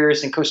cushy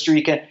years in Costa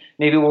Rica,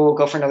 maybe we'll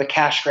go for another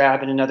cash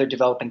grab in another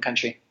developing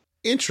country.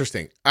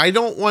 Interesting. I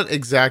don't want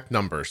exact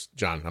numbers,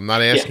 John. I'm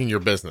not asking your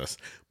business,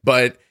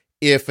 but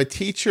if a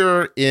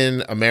teacher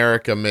in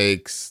America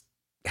makes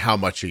how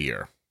much a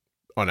year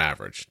on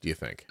average, do you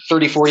think?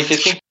 30, 40,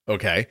 50.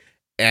 Okay.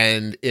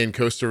 And in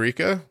Costa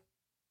Rica?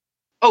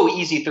 Oh,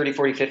 easy 30,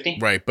 40, 50.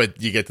 Right. But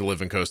you get to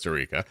live in Costa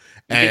Rica.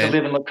 You get to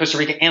live in Costa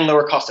Rica and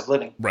lower cost of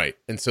living. Right.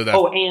 And so that.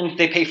 Oh, and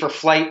they pay for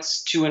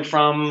flights to and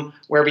from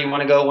wherever you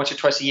want to go once or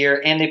twice a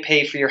year. And they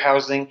pay for your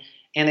housing.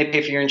 And they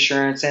pay for your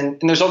insurance. And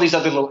there's all these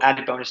other little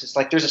added bonuses.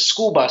 Like there's a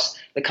school bus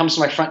that comes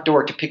to my front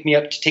door to pick me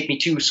up, to take me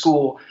to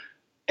school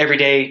every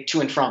day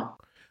to and from.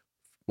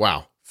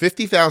 Wow.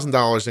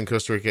 $50,000 in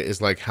Costa Rica is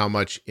like how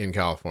much in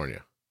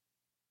California?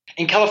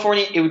 In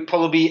California, it would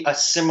probably be a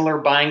similar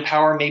buying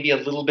power, maybe a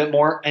little bit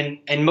more.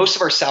 And most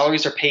of our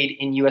salaries are paid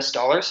in US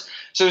dollars.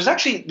 So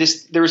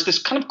there was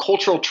this kind of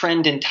cultural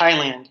trend in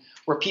Thailand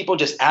where people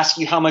just ask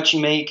you how much you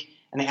make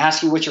and they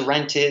ask you what your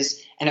rent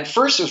is. And at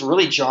first it was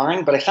really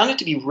jarring, but I found it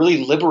to be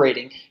really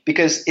liberating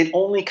because it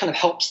only kind of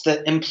helps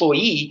the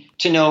employee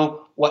to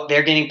know what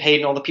they're getting paid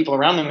and all the people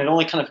around them. It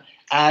only kind of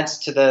adds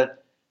to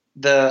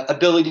the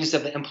abilities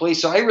of the employee.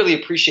 So I really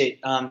appreciate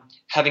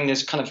having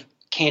this kind of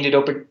candid,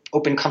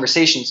 open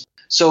conversations.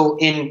 So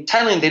in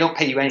Thailand, they don't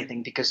pay you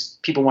anything because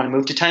people want to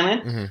move to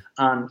Thailand.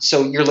 Mm-hmm.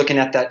 So you're looking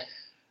at that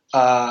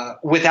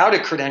without a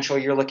credential,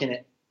 you're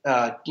looking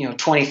at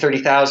 20,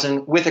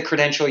 30,000. With a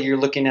credential, you're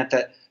looking at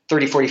that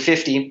 30, 40,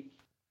 50.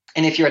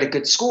 And if you're at a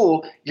good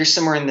school, you're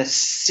somewhere in the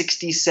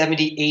 60,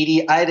 70,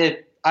 80. I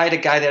had a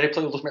guy that I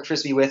played Ultimate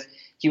Frisbee with.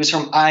 He was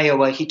from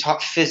Iowa. He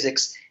taught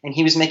physics, and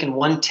he was making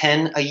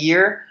 $110 a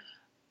year.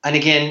 And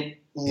again,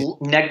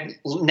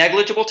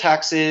 negligible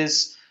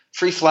taxes,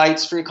 free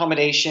flights, free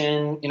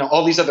accommodation,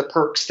 all these other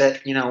perks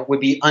that, would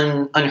be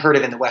unheard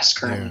of in the West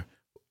currently.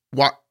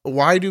 Yeah.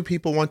 Why do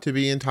people want to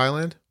be in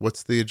Thailand?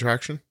 What's the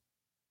attraction?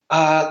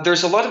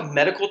 There's a lot of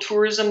medical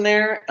tourism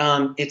there.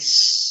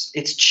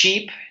 It's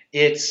cheap.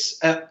 It's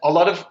a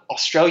lot of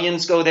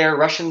Australians go there,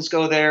 Russians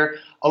go there.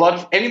 A lot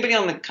of anybody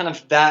on the kind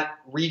of that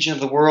region of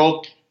the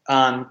world.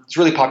 It's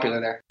really popular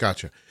there.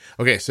 Gotcha.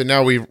 Okay. So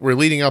now we're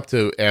leading up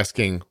to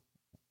asking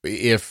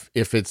if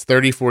it's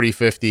 30, 40,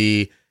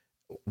 50,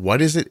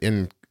 what is it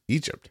in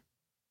Egypt?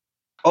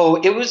 Oh,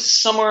 it was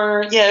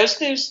somewhere. Yeah, it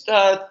was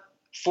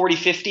 40,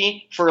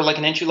 50 for like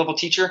an entry level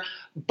teacher.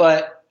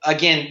 But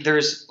again,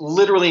 there's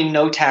literally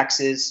no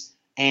taxes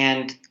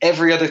and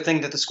every other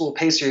thing that the school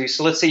pays for you.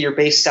 So let's say your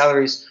base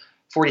salary is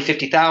 40,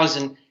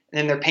 50,000, and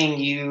then they're paying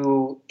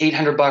you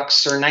 $800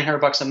 or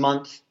 $900 a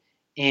month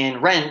in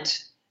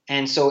rent.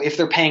 And so if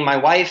they're paying my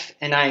wife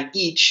and I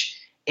each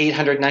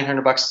 $800,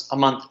 $900 a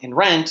month in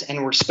rent,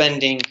 and we're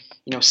spending,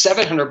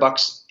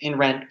 $700 in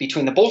rent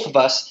between the both of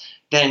us,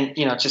 then,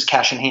 it's just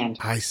cash in hand.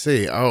 I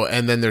see. Oh,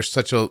 and then there's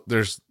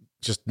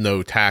just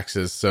no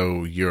taxes.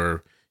 So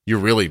you're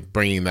really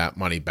bringing that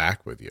money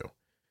back with you.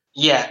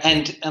 Yeah,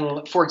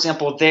 and for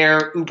example,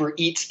 their Uber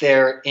Eats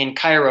there in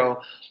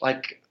Cairo,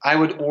 like I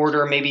would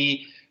order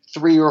maybe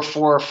 3 or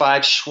 4 or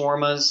 5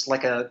 shawarmas,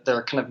 like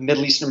their kind of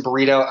Middle Eastern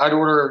burrito. I'd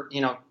order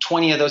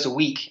 20 of those a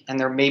week, and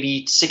they're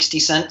maybe 60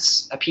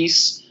 cents a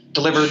piece,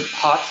 delivered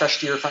hot, fresh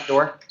to your front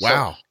door. So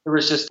Wow. there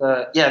was just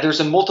there's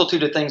a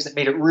multitude of things that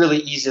made it really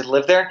easy to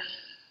live there.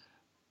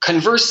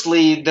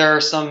 Conversely, there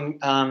are some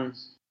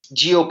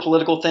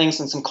geopolitical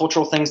things and some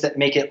cultural things that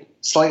make it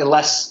slightly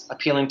less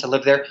appealing to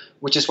live there,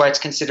 which is why it's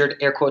considered,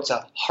 air quotes,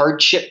 a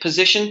hardship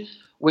position,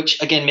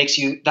 which again makes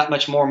you that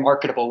much more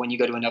marketable when you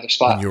go to another When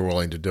spot. you're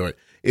willing to do it.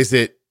 Is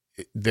it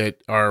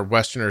that are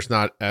Westerners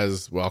not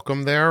as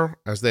welcome there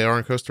as they are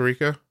in Costa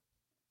Rica?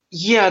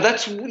 Yeah,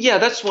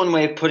 that's one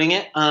way of putting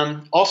it.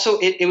 Also,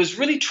 it was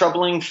really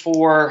troubling.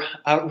 For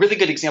a really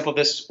good example of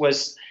this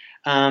was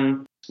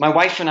my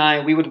wife and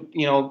I. We would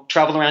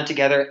travel around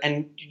together,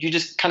 and you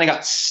just kind of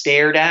got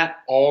stared at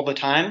all the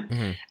time.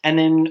 Mm-hmm. And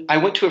then I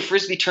went to a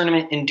frisbee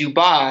tournament in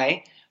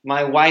Dubai.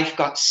 My wife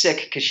got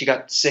sick because she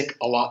got sick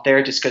a lot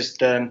there, just because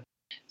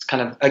it's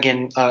kind of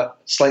again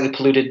slightly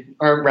polluted,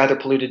 or rather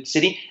polluted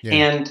city. Yeah.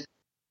 And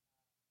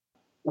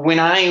when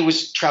I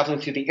was traveling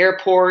through the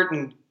airport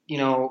and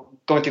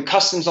going through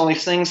customs, all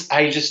these things,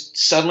 I just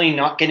suddenly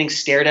not getting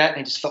stared at, and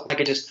I just felt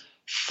like I just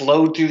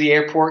flowed through the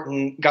airport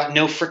and got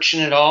no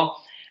friction at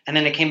all. And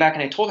then I came back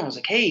and I told her, I was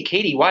like, "Hey,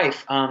 Katie,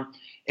 wife,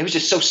 it was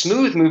just so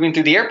smooth moving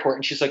through the airport."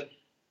 And she's like,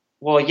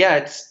 "Well, yeah,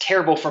 it's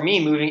terrible for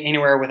me moving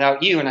anywhere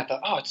without you." And I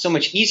thought, "Oh, it's so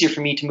much easier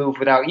for me to move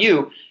without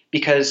you,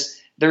 because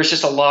there's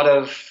just a lot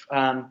of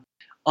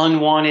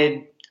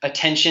unwanted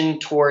attention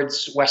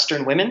towards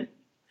Western women."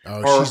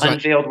 Oh, Or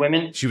unveiled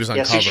women. She was Yeah,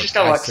 uncovered. so she's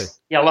got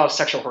a lot of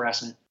sexual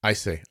harassment. I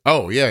see.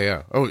 Oh, yeah,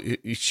 yeah. Oh,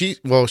 she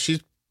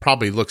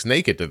probably looks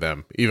naked to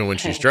them even when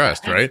she's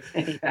dressed, right?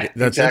 Yeah,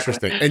 That's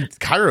exactly. interesting. And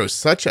Cairo is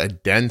such a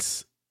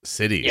dense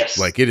city. Yes.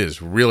 Like it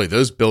is really,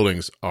 those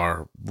buildings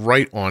are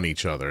right on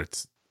each other.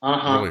 It's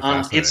really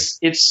fascinating.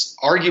 It's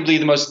arguably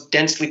the most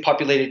densely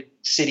populated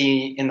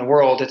city in the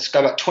world. It's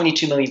got about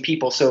 22 million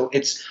people, so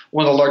it's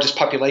one of the largest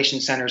population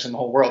centers in the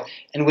whole world.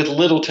 And with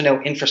little to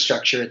no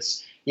infrastructure,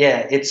 it's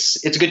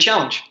a good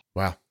challenge.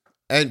 Wow.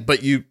 But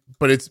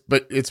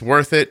it's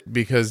worth it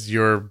because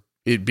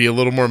it'd be a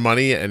little more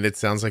money, and it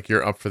sounds like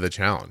you're up for the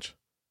challenge.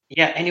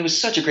 Yeah, and it was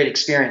such a great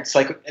experience.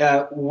 Like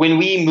when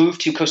we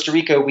moved to Costa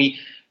Rica, we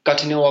got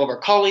to know all of our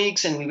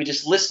colleagues, and we would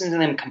just listen to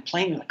them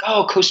complain, like,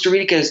 "Oh, Costa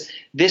Rica is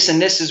this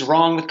and this is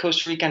wrong with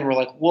Costa Rica," and we're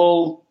like,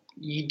 "Well,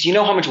 do you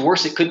know how much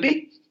worse it could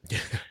be?"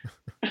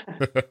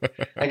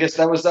 I guess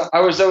that was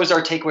always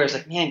our takeaway. It's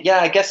like, man, yeah,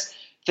 I guess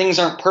things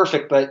aren't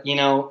perfect, but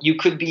you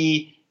could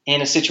be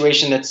in a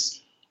situation that's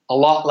a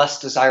lot less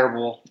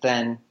desirable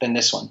than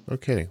this one.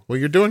 Okay. Well,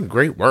 you're doing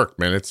great work,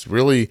 man.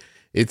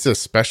 It's a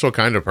special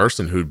kind of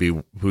person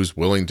who's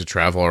willing to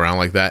travel around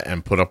like that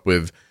and put up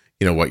with,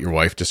 what your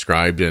wife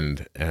described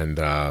and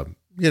I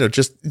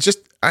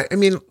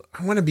mean,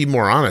 I want to be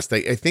more honest.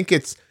 I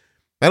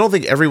don't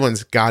think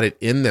everyone's got it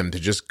in them to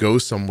just go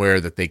somewhere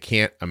that they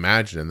can't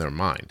imagine in their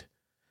mind.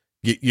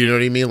 You know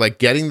what I mean? Like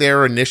getting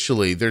there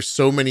initially, there's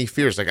so many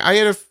fears. Like I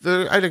had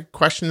a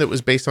question that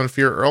was based on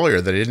fear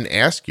earlier that I didn't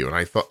ask you. And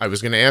I thought I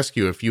was going to ask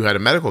you, if you had a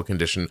medical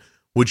condition,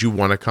 would you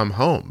want to come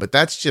home? But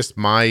that's just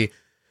my,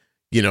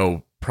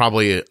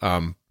 probably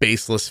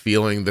baseless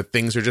feeling that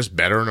things are just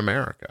better in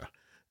America.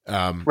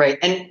 Right.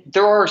 And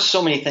there are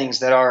so many things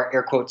that are,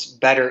 air quotes,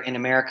 better in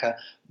America.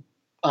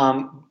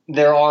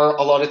 There are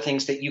a lot of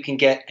things that you can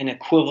get an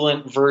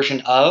equivalent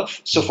version of.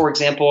 So for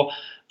example,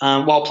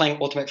 while playing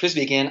Ultimate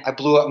Frisbee again, I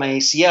blew up my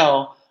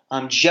ACL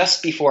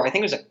just before, I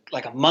think it was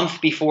like a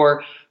month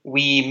before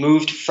we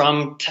moved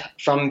from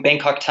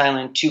Bangkok,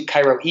 Thailand to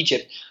Cairo,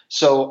 Egypt.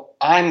 So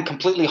I'm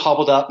completely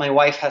hobbled up. My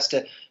wife has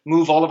to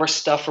move all of our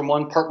stuff from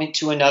one apartment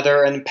to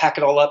another and pack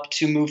it all up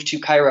to move to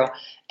Cairo.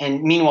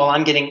 And meanwhile,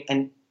 I'm getting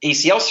an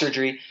ACL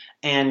surgery,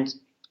 and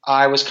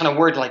I was kind of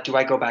worried, like, do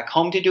I go back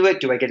home to do it?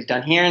 Do I get it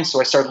done here? And so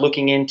I started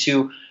looking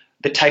into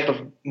the type of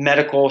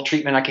medical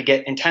treatment I could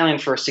get in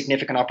Thailand for a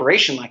significant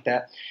operation like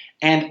that.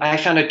 And I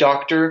found a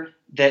doctor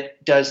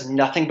that does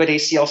nothing but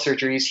ACL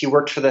surgeries. He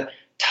worked for the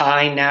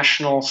Thai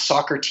national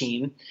soccer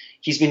team.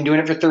 He's been doing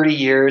it for 30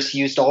 years. He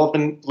used all of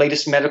the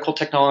latest medical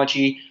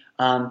technology,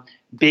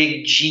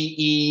 big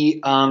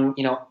GE,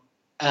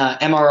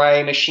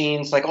 MRI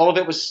machines, like all of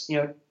it was,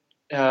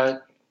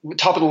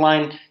 top of the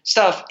line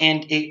stuff.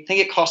 And I think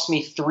it cost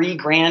me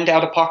 $3,000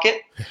 out of pocket.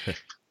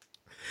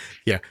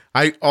 Yeah.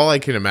 All I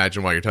can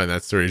imagine while you're telling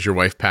that story is your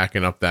wife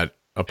packing up that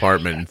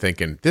apartment and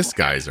thinking, this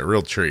guy's a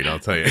real treat, I'll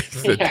tell you.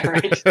 Yeah,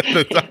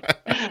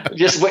 right.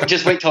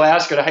 Just wait till I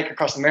ask her to hike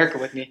across America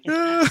with me.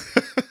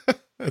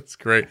 That's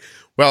great.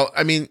 Well,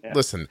 I mean,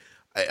 Listen,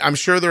 I'm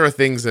sure there are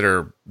things that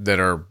are,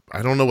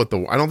 I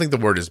don't think the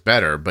word is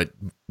better, but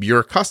you're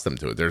accustomed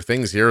to it. There are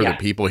things here that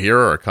people here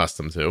are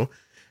accustomed to.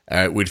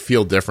 It would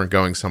feel different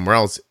going somewhere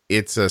else.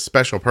 It's a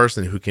special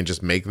person who can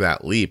just make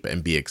that leap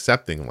and be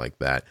accepting like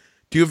that.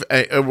 Do you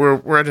have,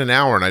 we're at an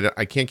hour and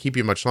I can't keep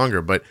you much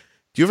longer, but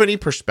do you have any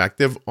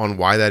perspective on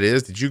why that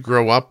is? Did you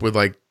grow up with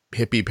like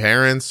hippie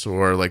parents,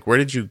 or like, where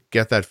did you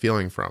get that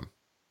feeling from?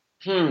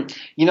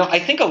 I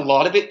think a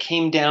lot of it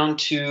came down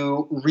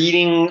to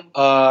reading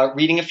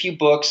a few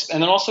books,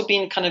 and then also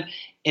being kind of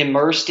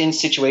immersed in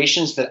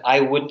situations that I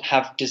wouldn't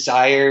have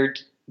desired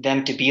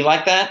them to be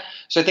like that.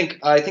 So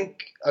I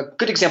think a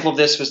good example of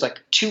this was like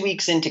 2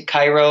 weeks into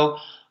Cairo.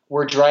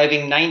 We're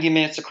driving 90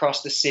 minutes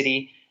across the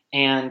city,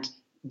 and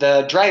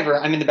the driver,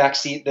 I'm in the back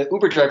seat, the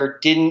Uber driver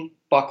didn't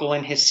buckle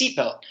in his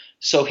seatbelt.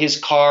 So his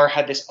car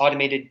had this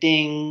automated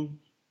ding,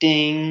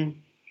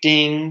 ding,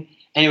 ding,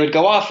 and it would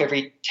go off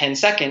every 10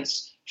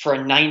 seconds for a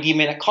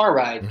 90-minute car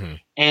ride. Mm-hmm.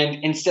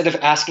 And instead of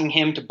asking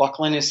him to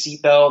buckle in his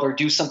seatbelt or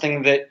do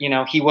something that,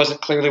 he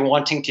wasn't clearly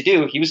wanting to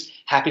do, he was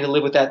happy to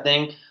live with that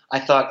thing. I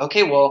thought,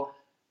 okay, well,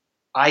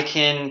 I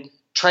can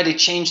try to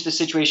change the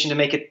situation to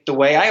make it the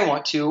way I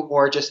want to,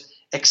 or just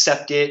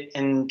accept it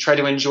and try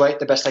to enjoy it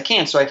the best I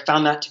can. So I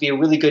found that to be a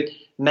really good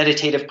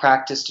meditative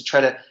practice to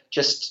try to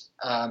just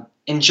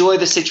enjoy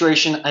the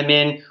situation I'm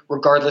in,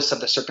 regardless of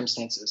the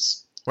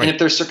circumstances. Right. And if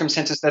there's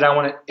circumstances that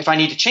if I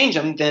need to change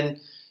them, then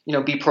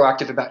be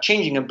proactive about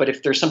changing them. But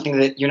if there's something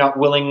that you're not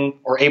willing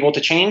or able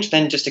to change,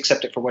 then just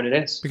accept it for what it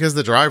is. Because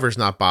the driver's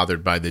not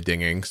bothered by the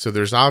dinging, so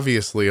there's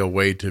obviously a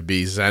way to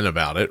be zen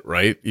about it,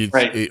 right?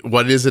 Right.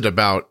 What is it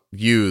about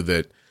you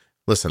that?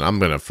 Listen, I'm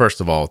going to first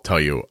of all tell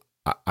you,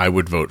 I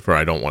would vote for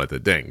I don't want it to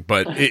ding,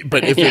 but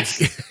if yes.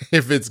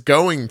 if it's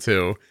going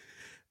to,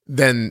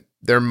 then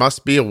there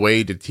must be a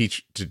way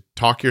to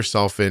talk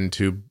yourself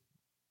into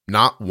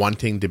not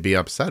wanting to be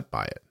upset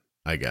by it,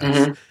 I guess.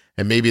 Mm-hmm.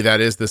 And maybe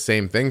that is the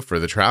same thing for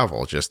the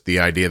travel, just the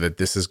idea that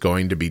this is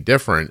going to be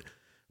different,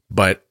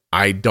 but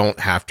I don't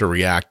have to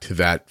react to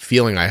that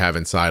feeling I have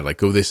inside,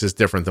 like, oh, this is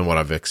different than what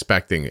I'm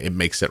expecting. It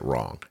makes it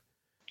wrong.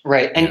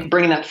 Right. And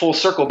bringing that full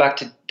circle back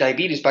to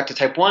diabetes, back to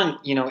type 1,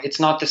 it's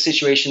not the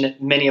situation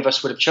that many of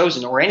us would have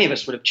chosen or any of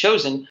us would have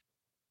chosen,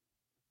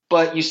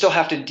 but you still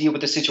have to deal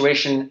with the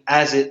situation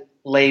as it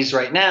lays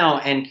right now.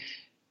 And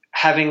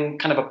having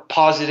kind of a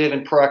positive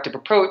and proactive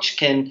approach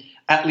can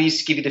at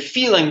least give you the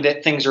feeling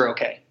that things are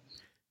okay.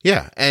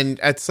 Yeah. And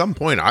at some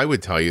point, I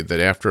would tell you that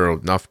after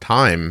enough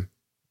time,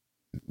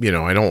 I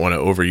don't want to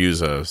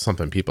overuse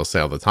something people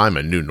say all the time,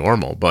 a new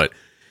normal, but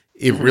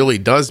it mm-hmm. really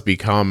does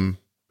become,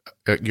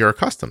 you're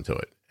accustomed to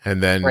it.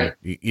 And then right.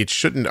 It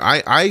shouldn't,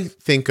 I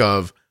think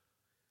of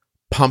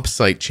pump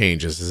site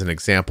changes as an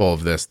example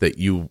of this that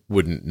you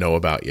wouldn't know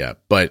about yet,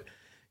 but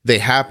they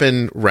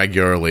happen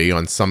regularly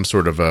on some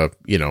sort of a,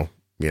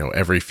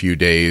 every few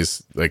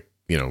days, like,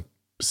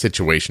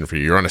 situation for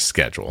you. You're on a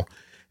schedule.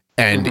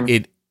 And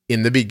mm-hmm.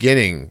 In the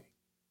beginning,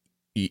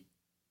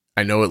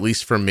 I know at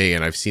least for me,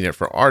 and I've seen it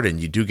for Arden,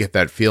 you do get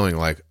that feeling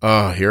like,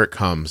 oh, here it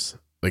comes.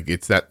 Like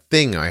it's that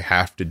thing I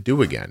have to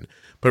do again.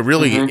 But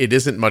really, mm-hmm. it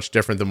isn't much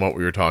different than what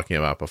we were talking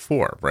about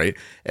before, right?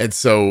 And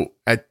so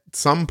at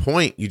some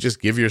point, you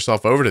just give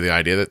yourself over to the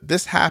idea that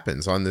this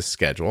happens on this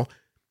schedule.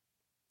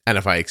 And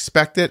if I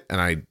expect it and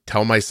I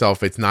tell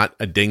myself it's not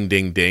a ding,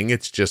 ding, ding,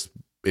 it's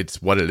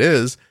what it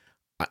is,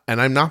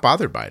 and I'm not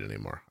bothered by it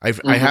anymore.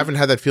 I haven't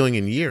had that feeling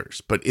in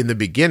years, but in the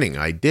beginning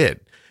I did.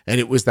 And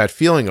it was that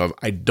feeling of,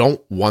 I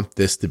don't want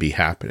this to be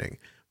happening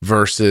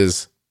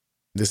versus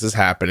this is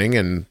happening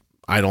and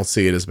I don't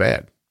see it as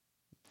bad.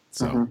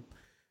 So, mm-hmm.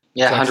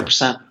 Yeah,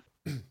 100%.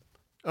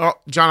 Oh,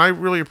 John, I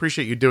really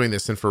appreciate you doing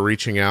this and for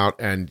reaching out.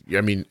 And I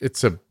mean,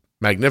 it's a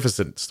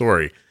magnificent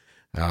story.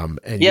 I'm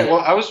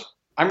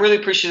really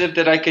appreciative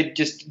that I could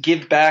just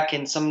give back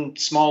in some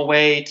small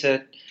way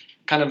to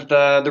kind of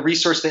the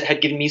resource that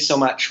had given me so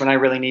much when I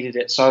really needed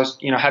it. So I was,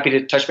 happy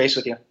to touch base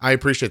with you. I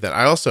appreciate that.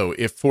 I also,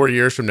 if 4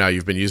 years from now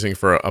you've been using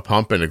for a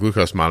pump and a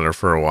glucose monitor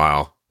for a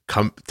while,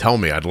 come tell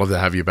me. I'd love to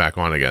have you back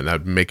on again.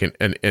 That'd make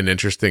an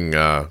interesting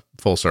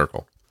full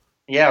circle.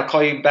 Yeah, I'll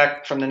call you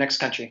back from the next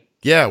country.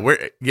 Yeah,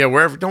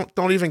 wherever.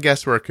 Don't even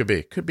guess where it could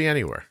be. Could be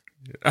anywhere.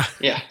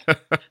 Yeah,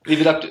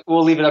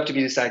 we'll leave it up to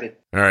be decided.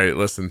 All right,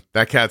 listen,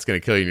 that cat's gonna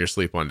kill you in your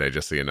sleep one day,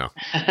 just so you know.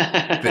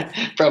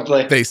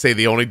 Probably. They say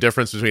the only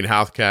difference between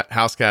house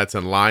cats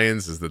and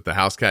lions is that the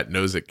house cat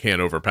knows it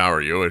can't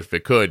overpower you. If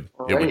it could,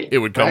 right, it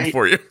would come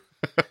for you.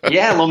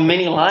 Yeah, a little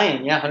mini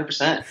lion. Yeah,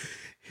 100%.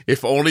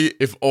 If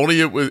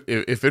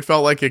it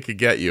felt like it could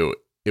get you,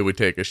 it would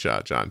take a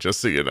shot, John.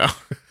 Just so you know.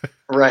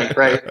 Right.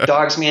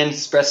 Dog's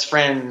man's best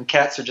friend.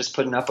 Cats are just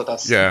putting up with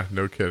us. Yeah,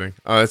 no kidding.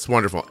 That's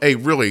wonderful. Hey,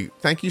 really,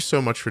 thank you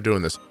so much for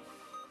doing this.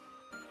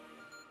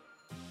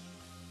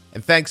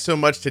 And thanks so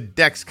much to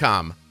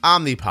Dexcom,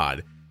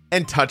 Omnipod,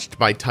 and Touched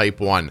by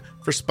Type 1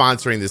 for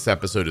sponsoring this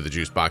episode of the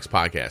Juicebox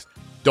Podcast.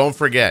 Don't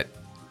forget,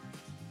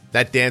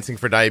 that Dancing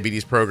for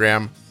Diabetes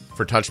program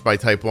for Touched by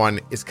Type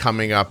 1 is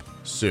coming up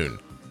soon.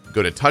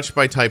 Go to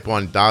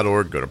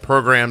touchedbytype1.org, go to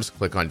programs,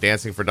 click on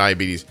Dancing for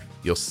Diabetes.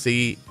 You'll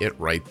see it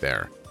right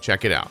there.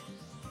 Check it out.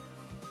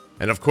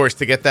 And of course,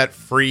 to get that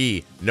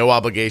free, no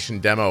obligation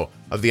demo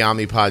of the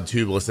Omnipod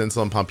tubeless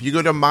insulin pump, you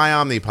go to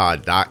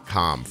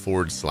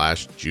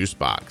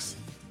myomnipod.com/juicebox.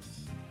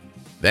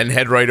 Then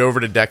head right over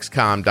to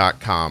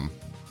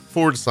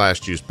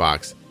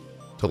dexcom.com/juicebox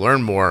to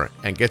learn more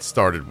and get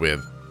started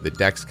with the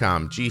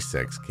Dexcom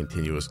G6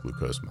 continuous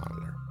glucose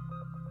monitor.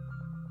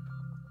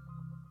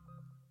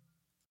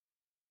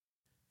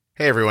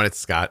 Hey everyone, it's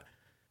Scott.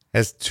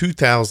 As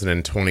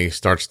 2020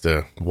 starts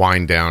to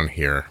wind down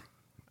here,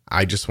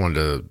 I just wanted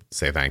to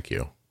say thank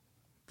you.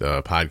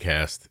 The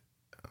podcast,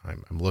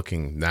 I'm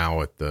looking now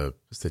at the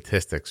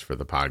statistics for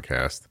the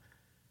podcast,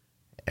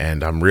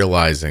 and I'm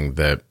realizing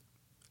that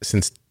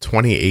since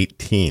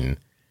 2018,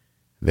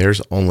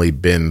 there's only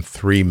been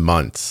 3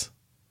 months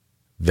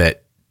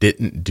that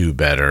didn't do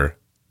better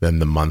than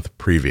the month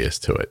previous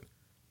to it.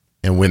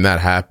 And when that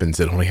happens,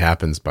 it only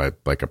happens by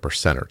like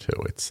 1% or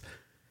 2%. It's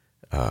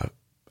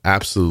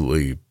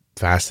absolutely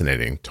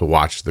fascinating to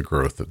watch the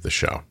growth of the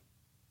show.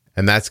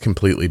 And that's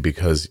completely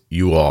because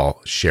you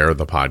all share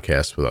the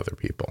podcast with other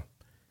people.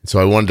 And so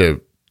I wanted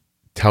to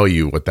tell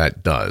you what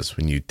that does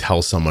when you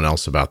tell someone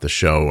else about the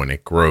show and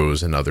it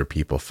grows and other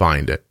people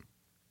find it.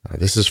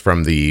 This is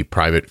from the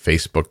private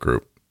Facebook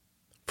group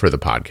for the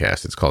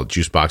podcast. It's called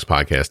Juicebox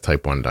Podcast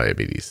Type 1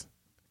 Diabetes.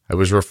 I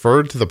was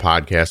referred to the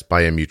podcast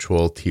by a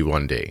mutual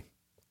T1D.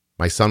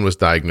 My son was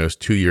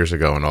diagnosed 2 years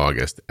ago in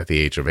August at the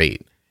age of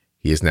 8.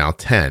 He is now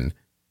 10,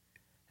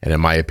 and in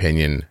my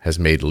opinion, has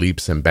made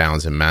leaps and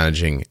bounds in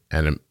managing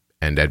and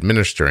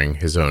administering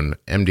his own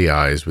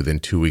MDIs within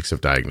 2 weeks of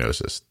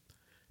diagnosis.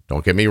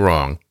 Don't get me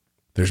wrong,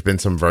 there's been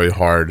some very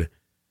hard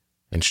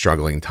and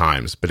struggling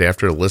times, but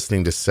after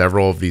listening to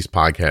several of these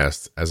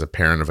podcasts as a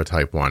parent of a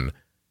type 1,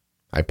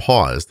 I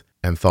paused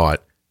and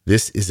thought,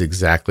 this is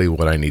exactly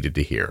what I needed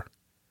to hear.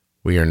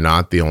 We are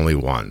not the only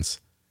ones.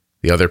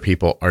 The other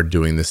people are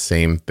doing the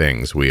same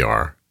things we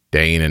are,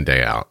 day in and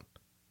day out.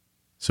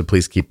 So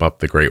please keep up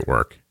the great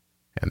work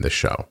and the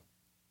show.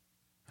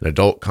 An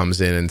adult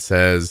comes in and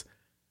says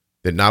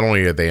that not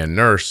only are they a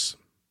nurse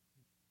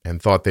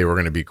and thought they were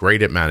going to be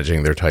great at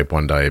managing their type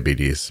 1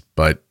 diabetes,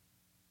 but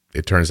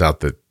it turns out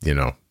that,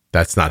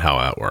 that's not how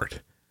that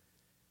worked.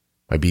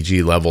 My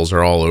BG levels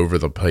are all over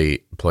the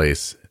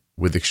place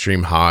with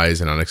extreme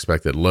highs and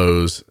unexpected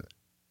lows.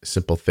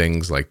 Simple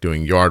things like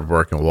doing yard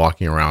work and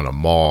walking around a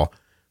mall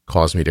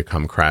caused me to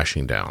come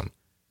crashing down.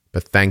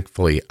 But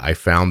thankfully, I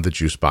found the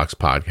Juicebox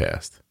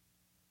podcast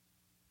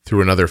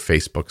through another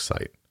Facebook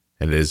site,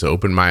 and it has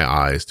opened my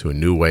eyes to a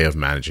new way of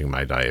managing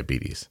my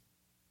diabetes.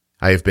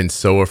 I have been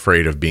so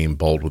afraid of being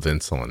bold with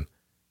insulin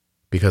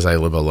because I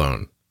live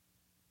alone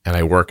and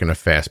I work in a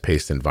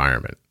fast-paced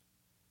environment.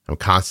 I'm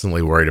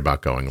constantly worried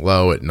about going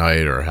low at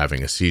night or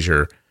having a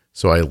seizure,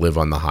 so I live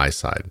on the high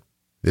side.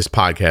 This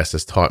podcast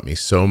has taught me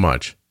so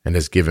much and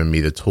has given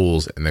me the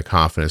tools and the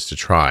confidence to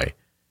try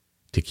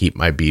to keep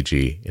my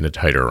BG in a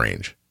tighter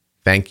range.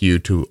 Thank you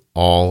to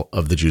all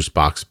of the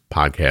Juicebox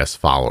podcast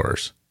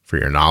followers for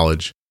your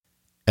knowledge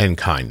and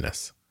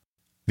kindness.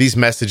 These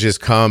messages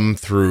come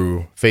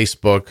through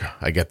Facebook.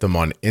 I get them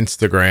on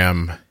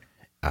Instagram.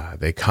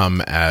 They come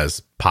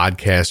as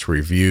podcast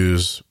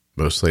reviews,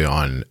 mostly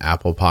on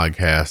Apple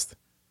Podcast.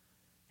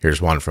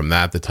 Here's one from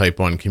that. The type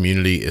 1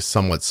 community is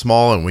somewhat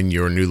small, and when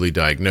you're newly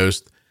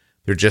diagnosed,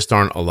 there just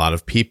aren't a lot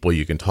of people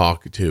you can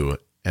talk to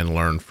and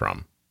learn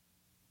from.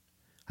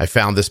 I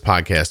found this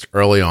podcast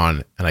early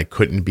on, and I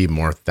couldn't be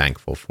more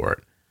thankful for it.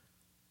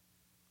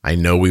 I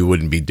know we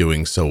wouldn't be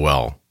doing so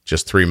well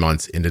just 3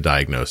 months into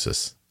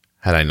diagnosis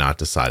had I not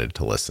decided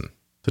to listen.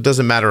 So it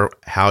doesn't matter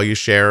how you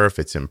share, if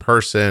it's in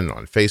person,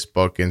 on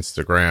Facebook,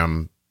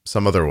 Instagram,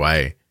 some other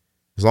way.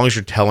 As long as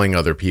you're telling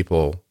other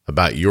people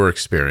about your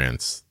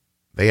experience,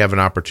 they have an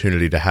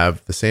opportunity to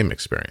have the same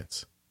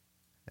experience.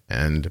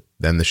 And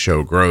then the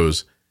show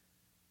grows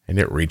and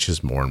it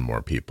reaches more and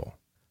more people.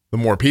 The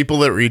more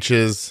people it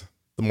reaches,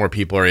 the more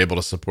people are able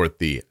to support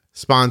the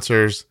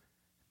sponsors.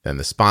 Then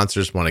the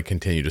sponsors want to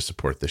continue to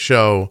support the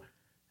show.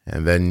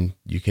 And then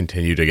you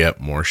continue to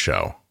get more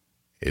show.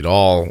 It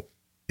all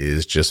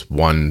is just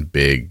one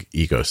big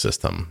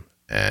ecosystem.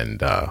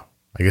 And I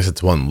guess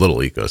it's one little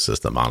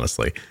ecosystem,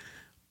 honestly.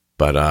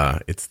 But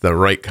it's the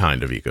right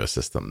kind of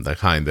ecosystem, the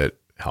kind that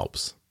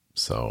helps.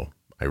 So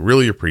I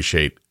really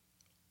appreciate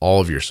all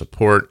of your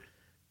support,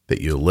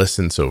 that you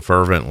listen so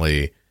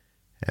fervently,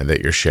 and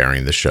that you're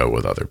sharing the show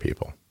with other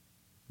people.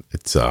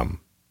 It's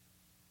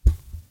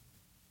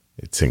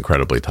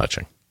incredibly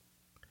touching.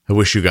 I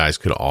wish you guys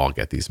could all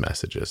get these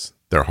messages.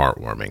 They're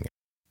heartwarming.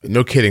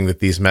 No kidding that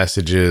these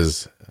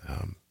messages,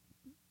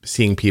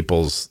 seeing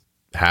people's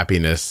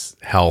happiness,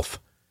 health,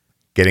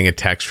 getting a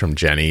text from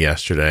Jenny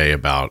yesterday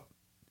about,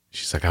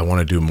 she's like, I want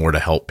to do more to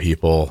help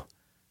people.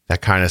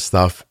 That kind of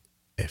stuff,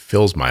 it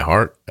fills my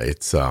heart.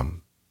 It's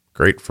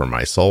great for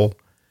my soul.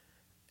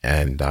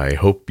 And I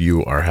hope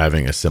you are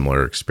having a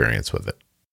similar experience with it.